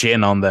cash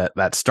in on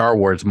that Star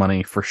Wars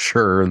money for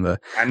sure. And the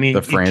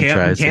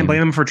franchise, you can't blame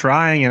them for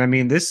trying. And I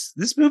mean, this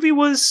movie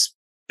was,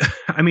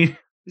 I mean,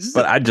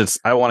 but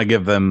I want to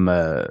give them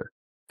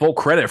full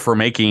credit for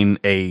making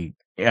a,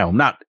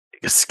 not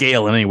a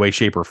scale in any way,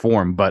 shape, or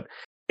form, but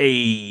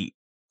a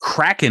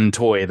Kraken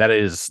toy that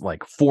is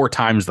like 4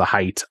 times the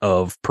height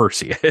of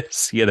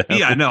Perseus.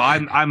 Yeah, no,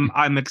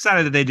 I'm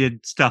excited that they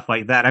did stuff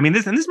like that. I mean,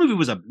 this movie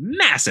was a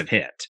massive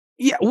hit.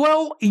 Yeah,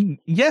 well,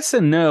 yes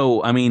and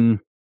no. I mean,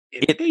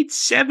 it made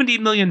 $70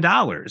 million.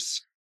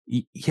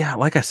 Yeah,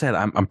 like I said,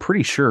 I'm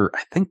pretty sure.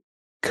 I think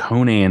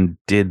Conan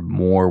did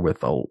more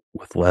with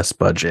less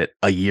budget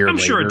a year. I'm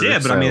sure it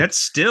did, but I mean, it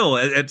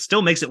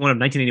still makes it one of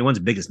 1981's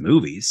biggest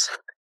movies.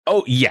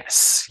 Oh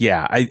yes,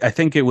 yeah. I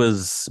think it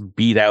was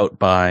beat out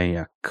by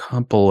a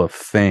couple of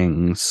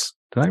things.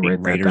 Did I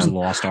read Raiders of the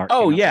Lost Ark?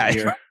 Oh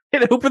yeah,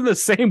 it opened the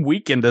same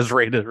weekend as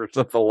Raiders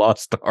of the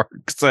Lost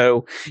Ark.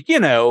 So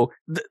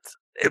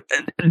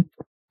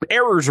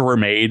errors were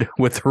made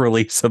with the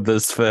release of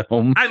this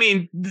film. I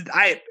mean,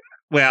 I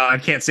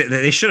can't say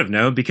that they should have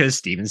known, because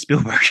Steven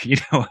Spielberg,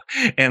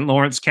 and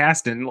Lawrence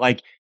Kasdan,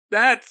 like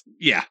that.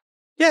 Yeah.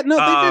 Yeah,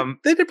 no,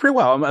 they did pretty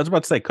well. I was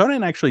about to say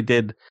Conan actually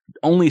did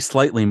only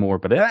slightly more,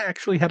 but it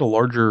actually had a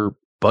larger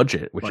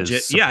budget, which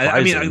is surprising.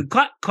 Yeah. I mean,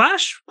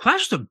 Clash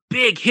was a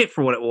big hit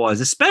for what it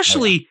was,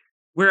 especially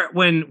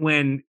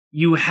when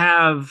you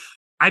have.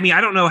 I mean,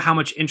 I don't know how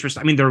much interest.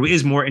 I mean, there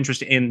is more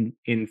interest in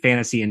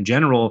fantasy in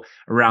general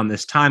around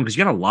this time, because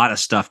you got a lot of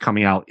stuff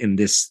coming out in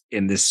this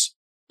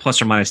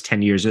plus or minus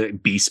 10 years.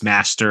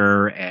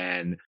 Beastmaster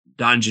and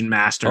Dungeon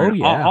Master,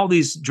 all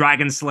these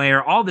Dragon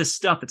Slayer, all this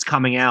stuff that's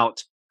coming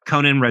out.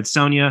 Conan, Red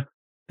Sonja.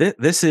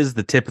 This is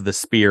the tip of the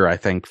spear, I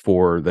think,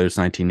 for those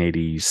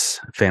 1980s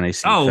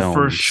fantasy films. Oh,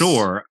 for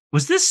sure.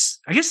 Was this?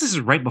 I guess this is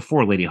right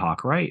before Lady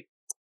Hawk, right?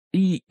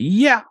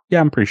 Yeah,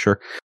 I'm pretty sure.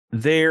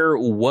 There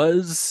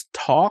was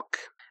talk.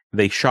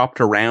 They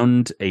shopped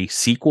around a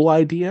sequel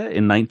idea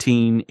in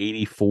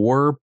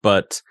 1984,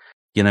 but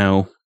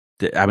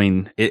I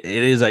mean, it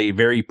is a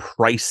very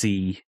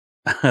pricey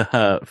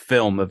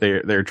film that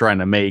they're trying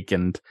to make,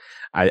 and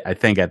I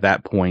think at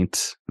that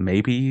point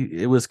maybe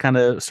it was kind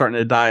of starting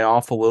to die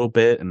off a little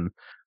bit, and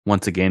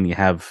once again you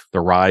have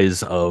the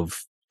rise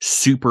of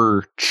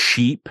super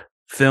cheap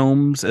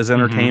films as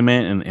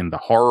entertainment and in the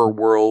horror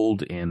world.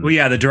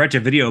 The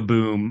direct-to-video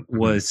boom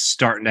was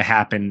starting to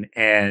happen,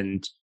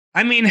 and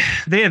I mean,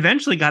 they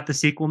eventually got the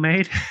sequel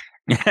made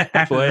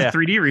after the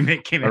 3D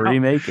remake came out. A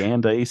remake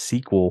and a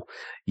sequel.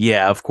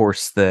 Yeah, of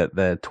course,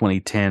 the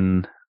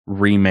 2010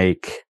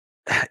 remake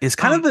is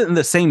kind of in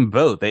the same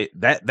boat.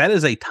 That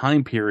is a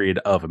time period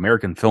of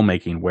American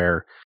filmmaking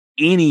where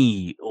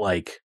any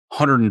like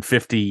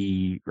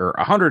 150 or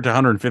 100 to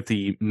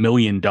 150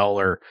 million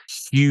dollar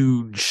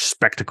huge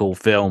spectacle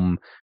film,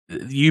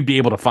 you'd be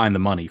able to find the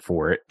money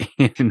for it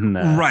in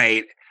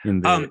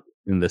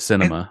the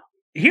cinema.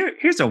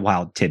 Here's a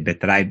wild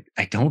tidbit that I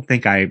don't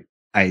think I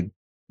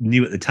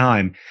knew at the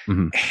time.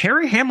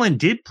 Harry Hamlin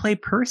did play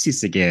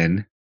Perseus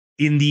again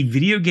in the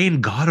video game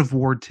God of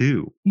War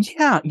 2.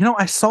 Yeah,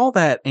 I saw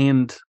that,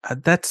 and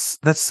that's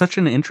such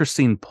an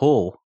interesting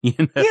pull.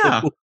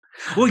 Yeah.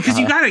 Well, because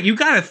you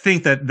gotta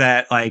think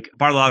that like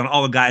Barlog and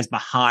all the guys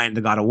behind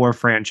the God of War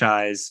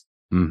franchise,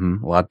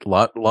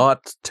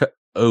 lot to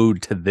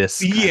owed to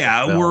this.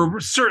 Yeah,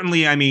 we're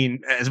certainly. I mean,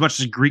 as much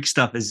as Greek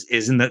stuff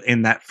is in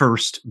that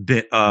first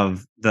bit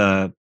of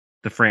the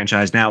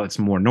franchise, now it's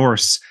more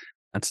Norse.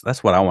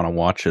 That's what I want to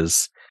watch,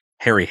 is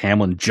Harry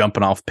Hamlin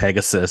jumping off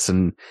Pegasus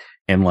and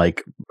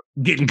like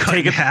getting cut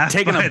in half,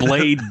 taking a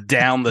blade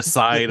down the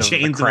side of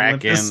the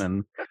Kraken,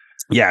 and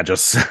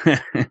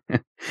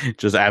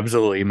just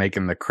absolutely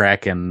making the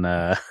Kraken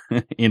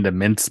into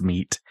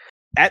mincemeat.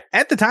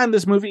 At the time,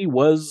 this movie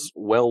was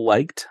well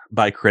liked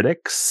by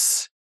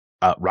critics.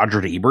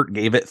 Roger Ebert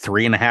gave it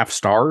 3.5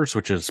 stars,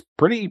 which is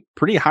pretty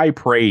high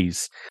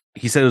praise.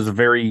 He said it was a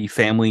very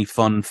family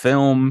fun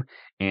film,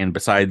 and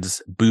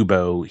besides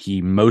Bubo,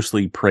 he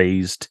mostly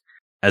praised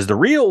as the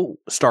real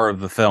star of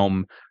the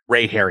film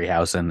Ray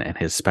Harryhausen and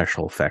his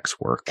special effects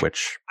work,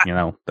 which,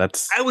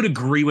 that's... I would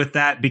agree with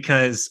that,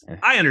 because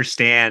I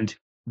understand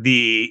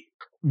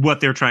what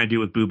they're trying to do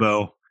with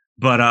Bubo,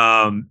 but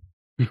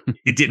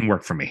it didn't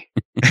work for me.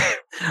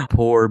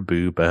 Poor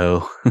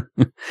Bubo.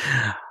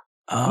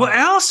 Well,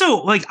 I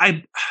also, like,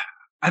 I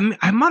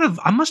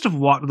must have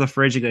walked to the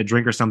fridge to get a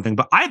drink or something,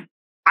 but I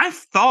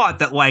thought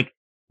that, like,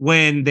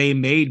 when they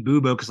made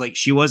Bubo, because, like,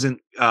 she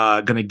wasn't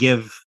gonna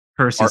give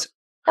Perseus...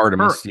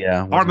 Artemis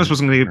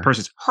wasn't going to give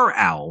Perseus her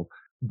owl,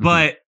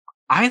 but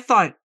I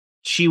thought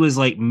she was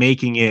like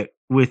making it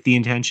with the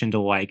intention to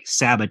like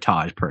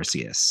sabotage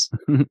Perseus.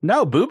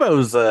 No,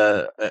 Bubo's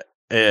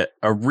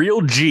a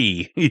real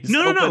G. He's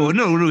No.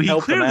 He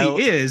help him out.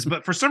 clearly is,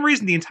 but for some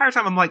reason, the entire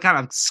time I'm like kind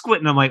of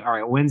squinting. I'm like, all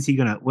right, when's he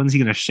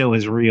gonna show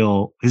his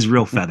real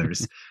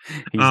feathers?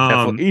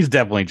 He's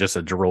definitely just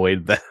a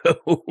droid,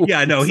 though.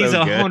 Yeah, no, he's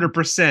So good.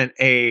 100%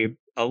 a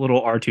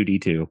little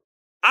R2D2.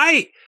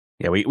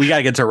 Yeah, we got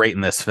to get to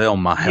rating this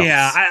film, Miles.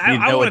 Yeah, I know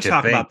want what to you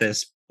talk think. about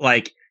this.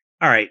 Like,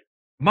 all right,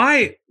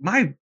 I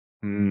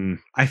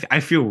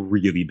feel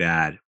really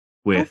bad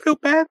Don't with feel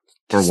bad.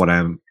 for what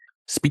I'm.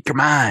 Speak your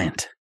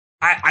mind.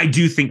 I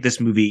do think this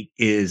movie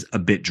is a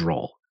bit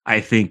droll.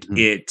 I think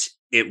it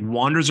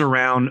wanders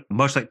around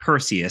much like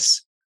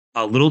Perseus,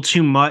 a little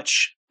too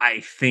much.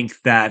 I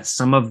think that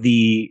some of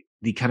the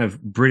kind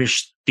of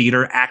British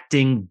theater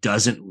acting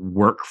doesn't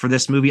work for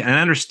this movie. And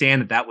I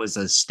understand that was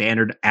a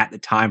standard at the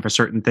time for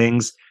certain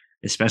things,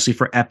 especially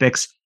for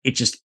epics.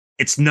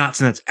 It's not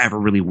something that's ever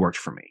really worked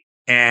for me.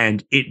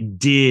 And it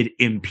did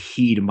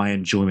impede my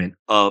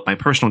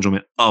personal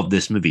enjoyment of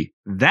this movie.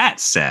 That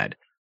said,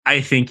 I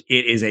think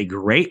it is a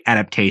great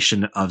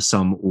adaptation of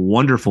some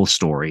wonderful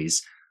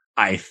stories.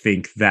 I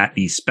think that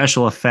the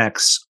special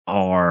effects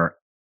are,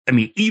 I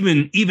mean,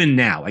 even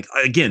now, like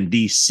again,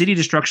 the city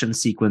destruction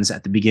sequence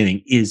at the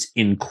beginning is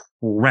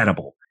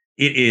incredible.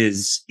 It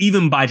is,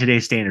 even by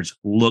today's standards,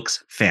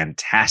 looks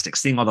fantastic.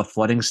 Seeing all the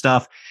flooding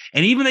stuff,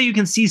 and even though you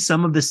can see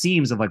some of the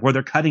seams of like where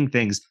they're cutting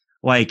things,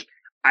 like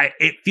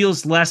it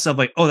feels less of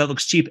like, oh, that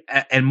looks cheap,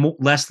 and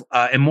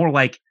more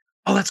like,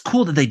 oh, that's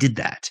cool that they did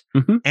that.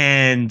 Mm-hmm.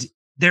 And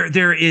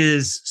there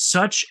is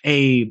such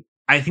a,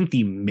 I think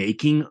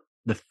the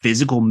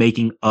physical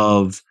making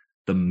of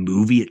the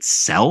movie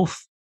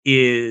itself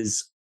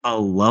is a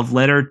love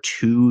letter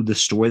to the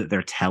story that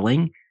they're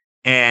telling.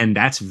 And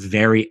that's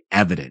very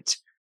evident.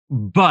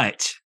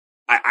 But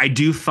I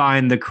do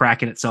find the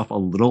Kraken itself a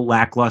little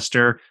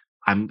lackluster.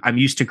 I'm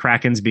used to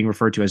Krakens being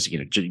referred to as,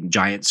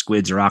 giant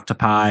squids or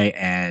octopi,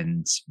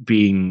 and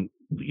being,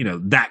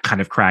 that kind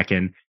of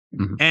Kraken.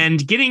 Mm-hmm.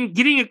 And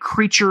getting a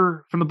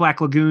creature from the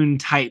Black Lagoon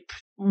type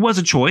was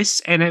a choice,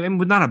 and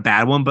not a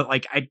bad one, but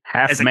like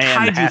half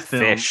man, half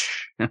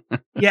fish.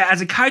 Yeah, as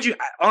a kaiju,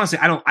 honestly,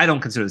 I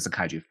don't consider this a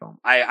kaiju film.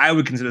 I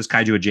would consider this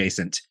kaiju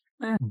adjacent,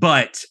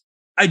 but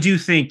I do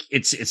think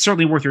it's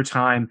certainly worth your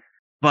time.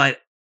 But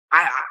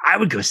I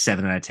would go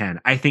 7 out of 10.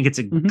 I think it's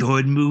a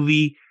good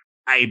movie.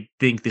 I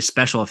think the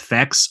special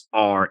effects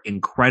are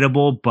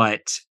incredible,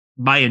 but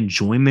my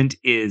enjoyment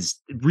is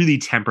really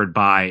tempered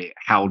by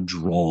how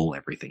droll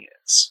everything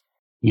is.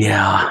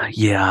 Yeah.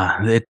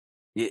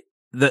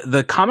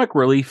 The comic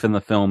relief in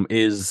the film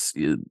is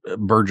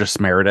Burgess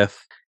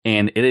Meredith,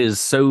 and it is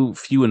so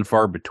few and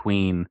far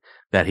between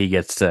that he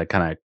gets to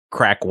kind of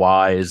crack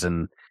wise,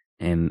 and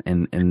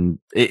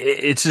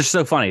it's just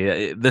so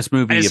funny. This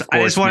movie, of course,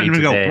 I just wanted him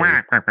to go.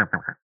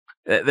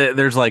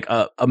 There's like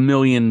a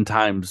million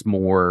times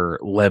more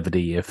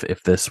levity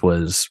if this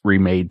was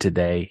remade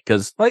today,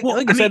 because like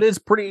I said, it's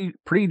pretty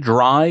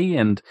dry,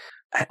 and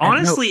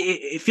honestly,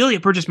 it feels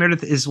like Burgess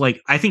Meredith is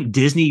like, I think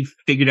Disney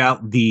figured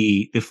out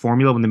the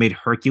formula when they made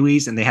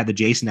Hercules and they had the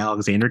Jason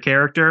Alexander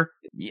character.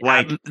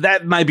 Like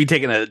that might be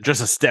taking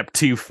just a step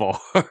too far.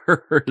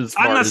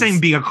 I'm not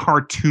saying be a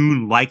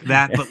cartoon like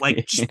that, but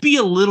like just be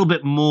a little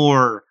bit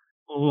more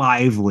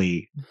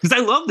lively, because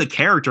I love the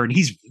character and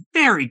he's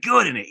very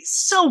good in it. He's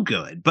so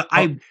good. But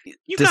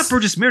got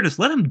Burgess Meredith,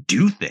 let him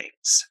do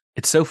things.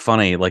 It's so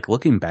funny. Like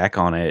looking back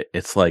on it,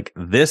 it's like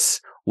this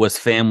was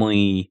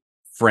family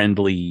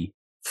friendly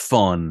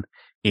fun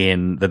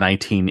in the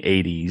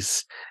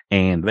 1980s,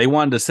 and they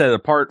wanted to set it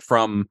apart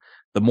from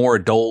the more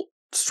adult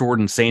sword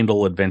and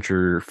sandal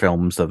adventure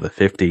films of the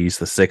 50s,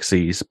 the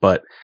 60s.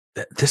 But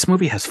this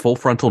movie has full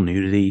frontal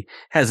nudity,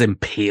 has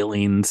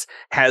impalings,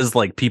 has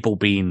like people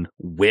being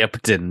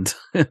whipped and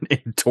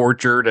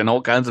tortured and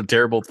all kinds of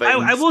terrible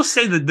things. I will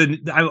say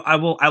that I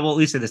will at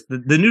least say this: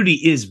 the nudity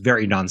is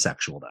very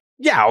non-sexual, though.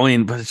 Yeah, I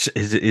mean, but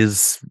it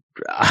is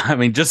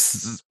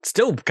just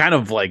still kind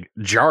of like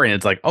jarring.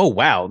 It's like, oh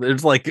wow,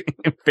 there's like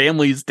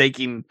families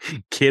taking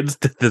kids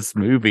to this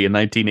movie in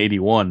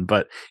 1981.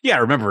 But yeah, I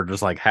remember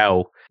just like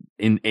how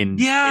in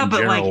but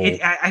general,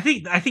 like I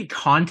think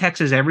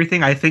context is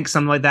everything. I think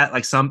something like that,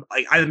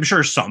 I'm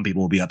sure some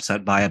people will be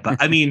upset by it,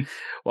 but I mean,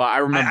 well, I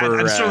remember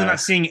I'm certainly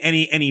not seeing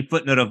any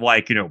footnote of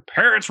like,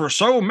 parents were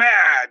so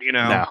mad,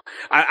 No,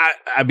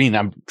 I mean,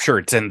 I'm sure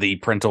it's in the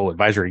parental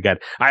advisory guide.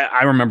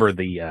 I remember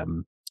the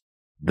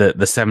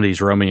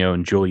 70s Romeo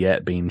and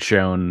Juliet being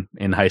shown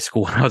in high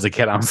school when I was a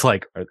kid. I was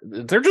like,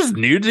 is there just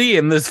nudity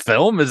in this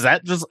film? Is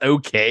that just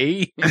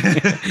okay?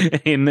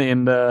 in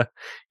the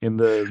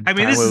I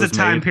mean, this is a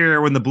time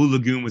period when the Blue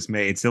Lagoon was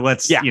made, so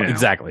let's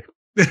exactly.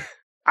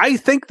 I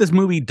think this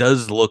movie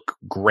does look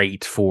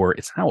great for,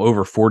 it's now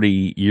over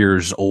 40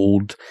 years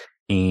old,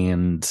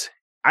 and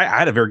I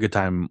had a very good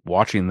time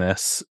watching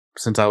this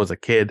since I was a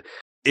kid.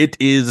 It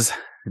is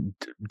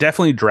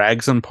definitely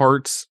drags in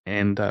parts,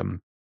 and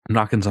I'm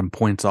knocking some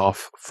points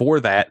off for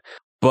that.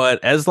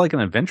 But as like an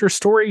adventure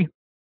story,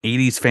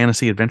 80s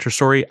fantasy adventure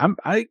story,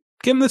 I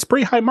give this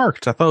pretty high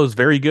marks. I thought it was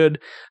very good,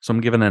 so I'm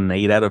giving it an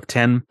 8 out of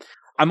 10.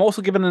 I'm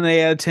also giving an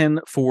 8 out of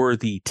 10 for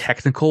the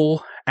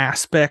technical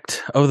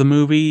aspect of the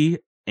movie,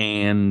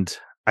 and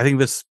I think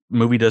this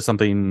movie does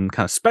something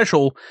kind of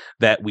special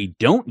that we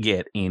don't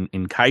get in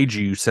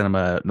kaiju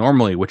cinema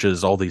normally, which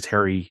is all these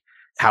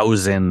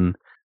Harryhausen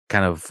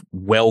kind of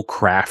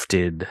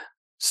well-crafted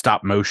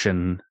stop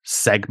motion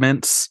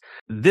segments.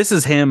 This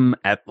is him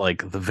at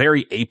like the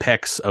very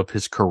apex of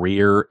his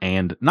career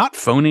and not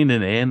phoning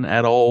it in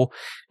at all.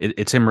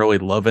 It's him really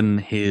loving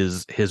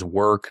his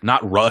work,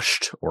 not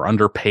rushed or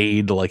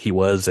underpaid like he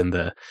was in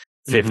the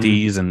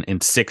 50s and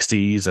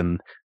 60s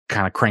and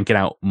kind of cranking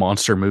out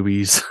monster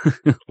movies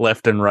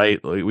left and right.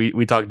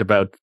 We talked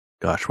about,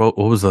 gosh, what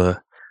was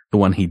the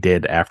one he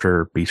did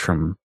after Beast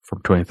from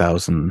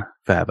 20,000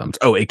 Fathoms?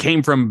 Oh, It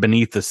Came From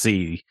Beneath the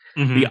Sea.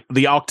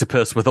 The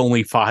octopus with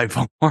only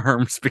 5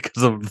 arms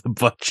because of the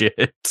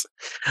budget.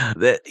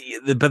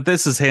 But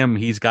this is him.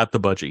 He's got the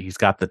budget. He's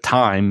got the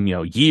time,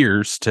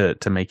 years to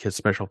make his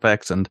special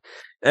effects, and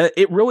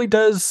it really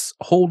does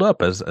hold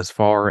up as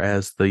far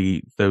as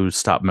those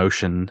stop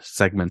motion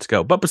segments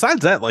go. But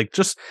besides that, like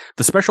just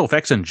the special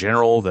effects in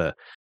general, the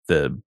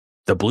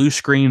blue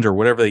screens or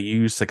whatever they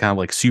use to kind of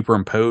like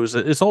superimpose,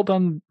 it's all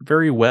done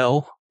very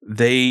well.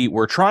 They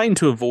were trying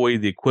to avoid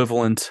the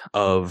equivalent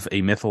of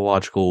a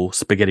mythological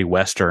spaghetti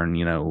western,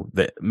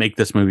 that make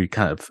this movie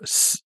kind of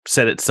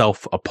set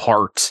itself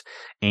apart.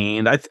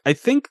 And I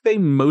think they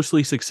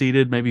mostly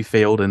succeeded, maybe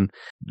failed in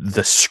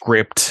the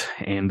script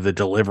and the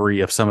delivery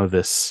of some of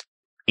this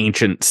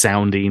ancient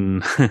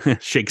sounding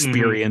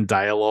Shakespearean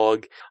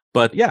dialogue.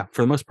 But yeah,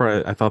 for the most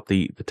part, I thought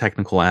the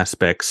technical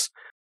aspects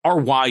are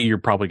why you're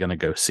probably going to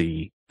go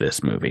see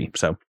this movie.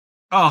 So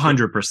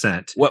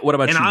 100%. What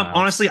about you? And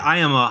honestly, I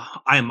am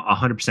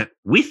 100%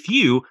 with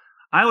you.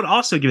 I would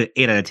also give it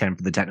 8 out of 10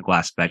 for the technical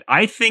aspect.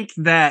 I think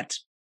that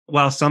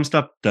while some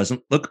stuff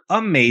doesn't look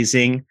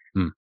amazing,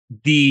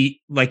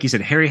 like you said,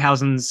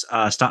 Harryhausen's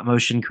stop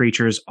motion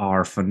creatures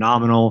are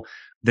phenomenal.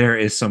 There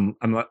is some,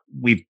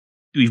 we've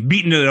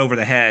beaten it over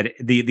the head.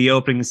 The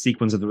opening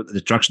sequence of the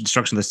destruction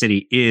of the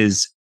city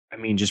is,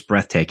 just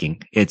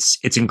breathtaking. It's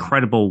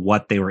incredible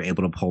what they were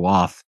able to pull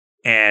off.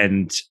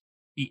 And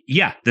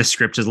yeah, the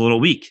script is a little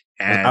weak.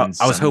 And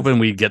I was hoping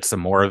we'd get some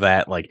more of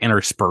that, like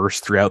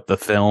interspersed throughout the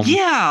film.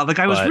 Yeah, like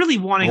I was really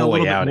wanting a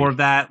little bit more of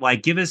that.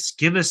 Like, give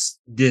us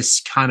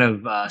this kind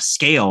of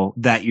scale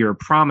that you're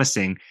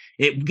promising.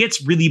 It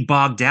gets really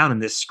bogged down in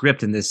this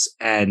script and this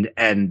and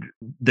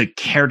the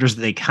characters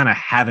that they kind of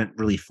haven't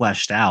really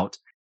fleshed out.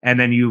 And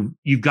then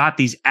you've got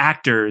these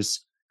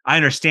actors. I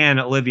understand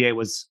Olivier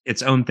was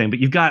its own thing, but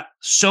you've got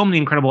so many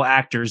incredible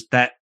actors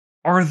that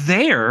are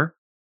there.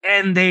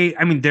 And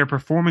they're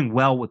performing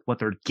well with what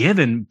they're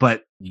given,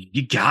 but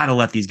you gotta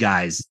let these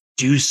guys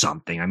do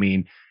something.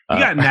 You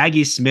got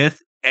Maggie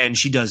Smith, and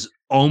she does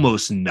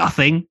almost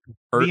nothing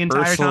the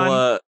entire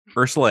time.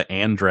 Ursula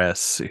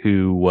Andress,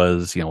 who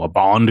was, a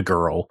Bond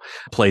girl,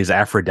 plays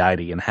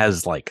Aphrodite and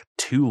has like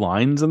 2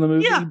 lines in the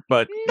movie,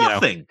 but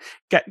nothing.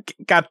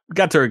 Got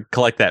to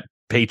collect that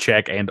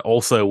paycheck, and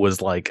also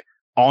was like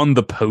on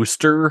the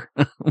poster,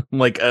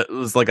 it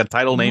was like a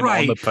title name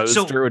on the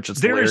poster, which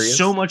is hilarious. There is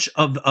so much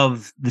of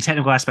the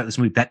technical aspect of this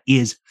movie that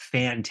is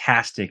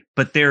fantastic,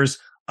 but there's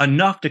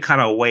enough to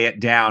kind of weigh it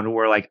down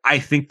where, like, I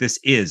think this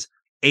is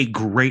a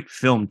great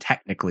film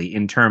technically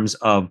in terms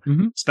of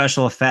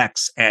special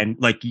effects and,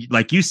 like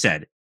you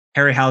said,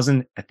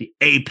 Harryhausen at the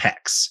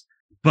apex.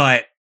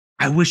 But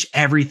I wish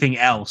everything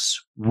else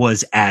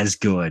was as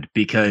good,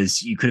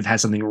 because you could have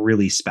had something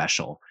really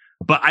special.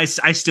 But I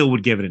still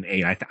would give it an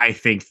 8. I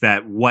think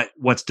that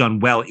what's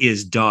done well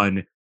is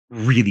done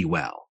really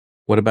well.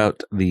 What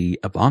about the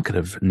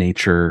evocative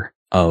nature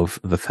of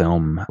the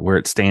film, where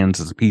it stands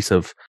as a piece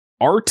of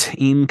art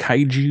in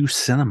kaiju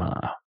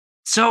cinema?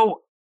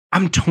 So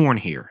I'm torn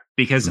here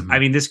because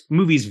this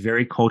movie is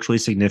very culturally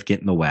significant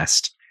in the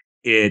West.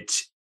 It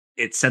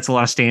sets a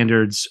lot of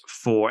standards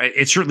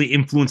it certainly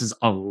influences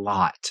a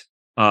lot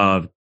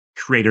of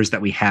creators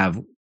that we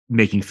have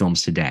making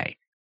films today.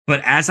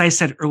 But as I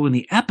said earlier in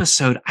the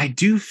episode, I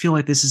do feel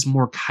like this is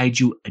more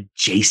kaiju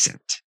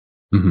adjacent.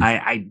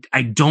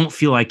 I don't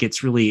feel like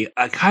it's really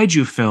a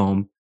kaiju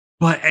film,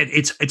 but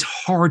it's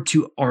hard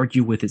to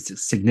argue with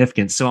its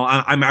significance. So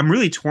I'm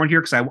really torn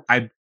here, because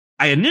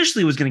I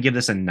initially was going to give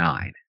this a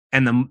 9,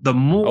 and the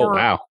more, oh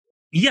wow,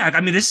 yeah,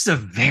 this is a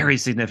very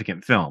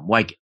significant film.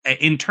 Like,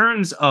 in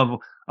terms of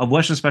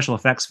Western special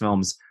effects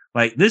films,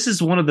 like, this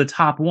is one of the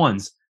top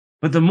ones.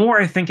 But the more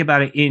I think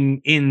about it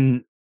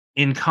in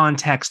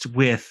context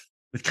with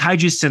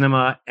kaiju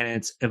cinema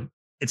and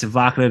its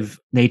evocative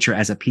nature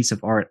as a piece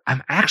of art,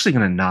 I'm actually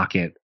going to knock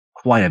it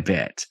quite a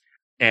bit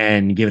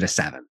and give it a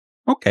 7.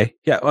 Okay.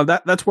 Yeah. Well,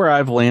 that's where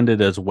I've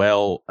landed as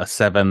well. A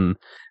 7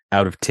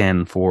 out of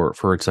 10 for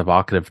its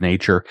evocative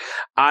nature.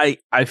 I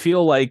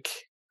feel like,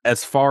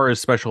 as far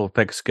as special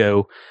effects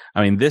go,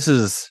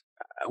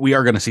 we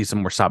are going to see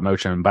some more stop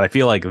motion, but I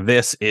feel like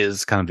this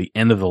is kind of the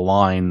end of the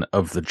line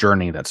of the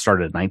journey that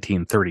started in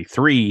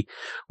 1933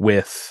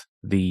 with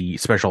the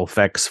special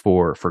effects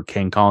for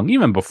King Kong.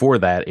 Even before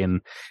that,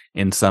 in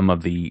some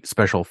of the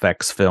special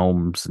effects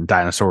films and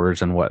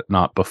dinosaurs and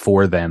whatnot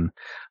before then.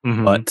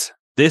 But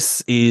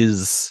this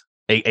is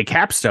a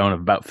capstone of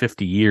about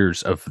 50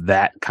 years of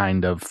that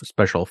kind of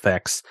special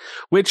effects,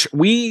 which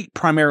we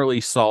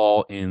primarily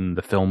saw in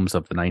the films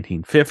of the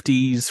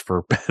 1950s,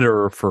 for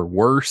better or for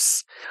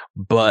worse.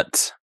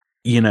 But,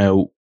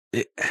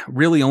 it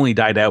really only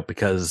died out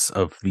because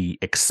of the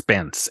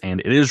expense. And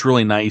it is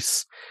really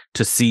nice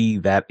to see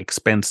that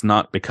expense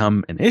not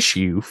become an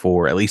issue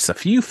for at least a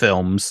few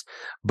films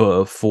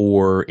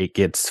before it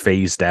gets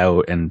phased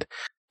out and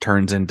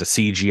turns into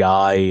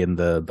CGI in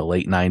the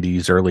late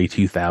 90s, early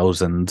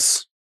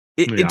 2000s.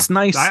 It's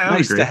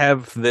nice to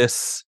have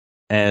this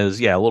as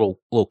a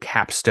little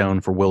capstone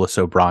for Willis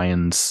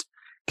O'Brien's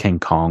King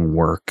Kong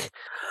work.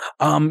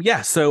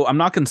 So I'm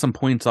knocking some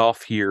points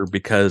off here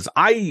because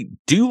I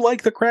do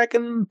like the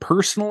Kraken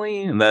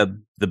personally, and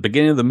the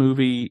beginning of the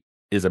movie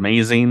is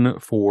amazing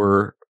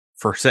for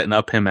setting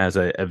up him as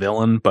a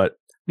villain, but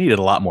needed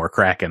a lot more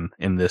Kraken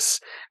in this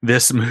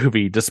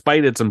movie,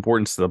 despite its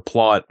importance to the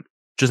plot.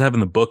 Just having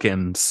the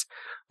bookends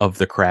of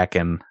the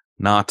Kraken,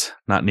 not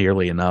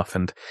nearly enough.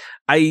 And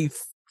I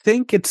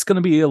think it's going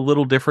to be a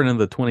little different in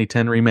the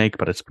 2010 remake,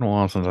 but it's been a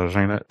while since I've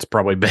seen it. It's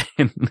probably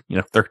been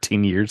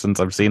 13 years since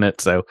I've seen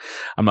it, so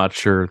I'm not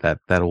sure that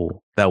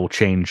will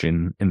change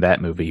in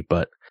that movie.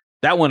 But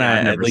that one,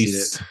 at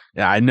least,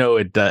 I know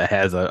it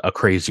has a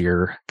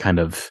crazier kind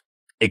of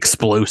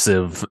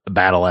explosive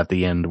battle at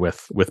the end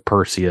with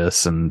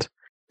Perseus and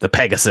the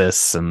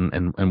Pegasus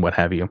and what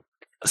have you.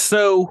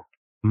 So,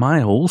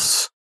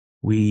 Miles,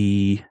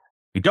 we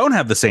don't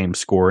have the same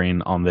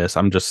scoring on this.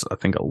 I'm just, I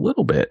think, a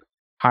little bit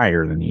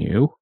higher than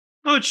you.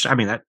 Which, I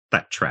mean, that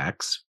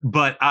tracks.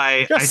 But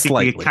I think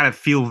slightly. we kind of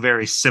feel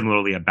very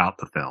similarly about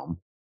the film.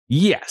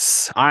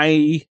 Yes.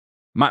 My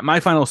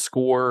final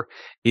score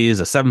is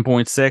a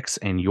 7.6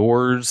 and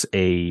yours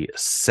a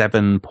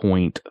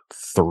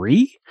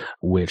 7.3,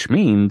 which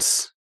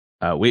means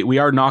we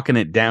are knocking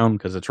it down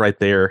because it's right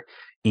there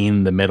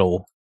in the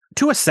middle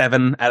to a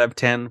 7 out of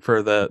 10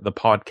 for the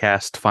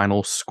podcast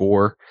final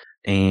score.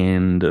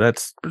 And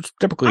that's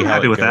typically I'm how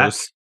happy it with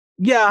goes.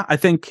 That. Yeah, I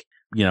think,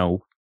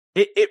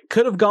 it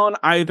could have gone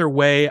either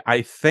way.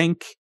 I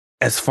think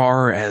as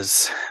far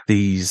as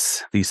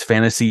these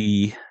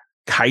fantasy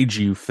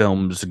kaiju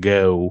films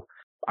go,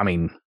 I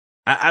mean,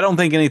 I don't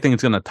think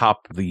anything's going to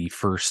top the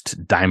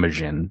first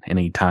Daimajin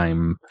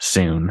anytime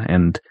soon.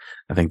 And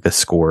I think the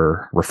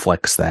score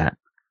reflects that.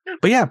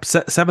 But yeah,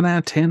 7 out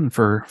of 10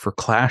 for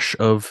Clash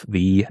of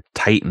the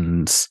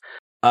Titans.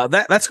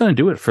 That's going to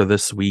do it for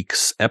this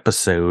week's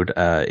episode.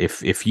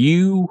 If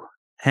you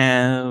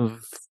have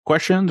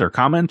questions or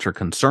comments or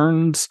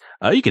concerns,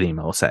 you can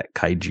email us at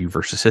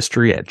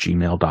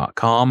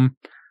kaijuversushistory@gmail.com.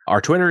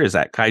 Our Twitter is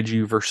at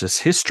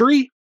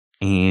kaijuversushistory.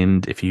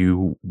 And if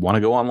you want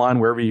to go online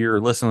wherever you're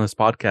listening to this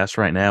podcast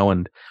right now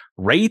and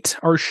rate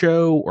our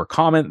show or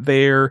comment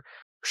there,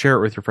 share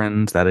it with your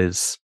friends, that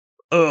is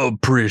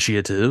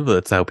appreciative.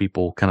 That's how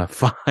people kind of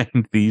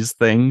find these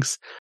things.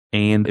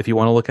 And if you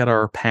want to look at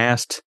our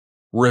past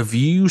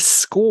review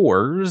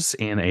scores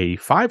in a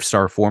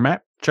 5-star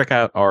format, check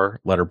out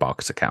our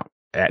Letterboxd account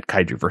at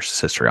Kaiju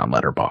versus History on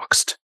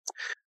Letterboxd.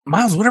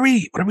 Miles, what are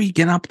we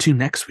getting up to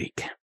next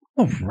week?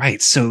 All right.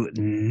 So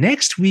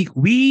next week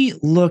we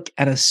look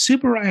at a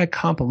Super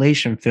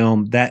compilation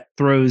film that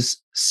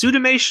throws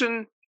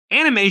pseudomation,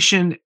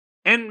 animation,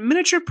 and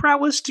miniature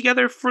prowess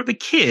together for the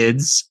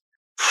kids.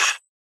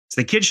 It's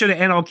the Kid Show to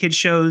end all kid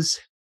shows.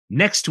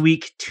 Next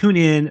week, tune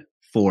in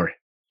for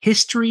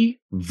History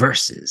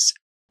versus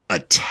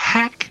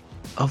Attack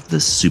of the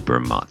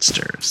Super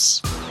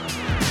Monsters.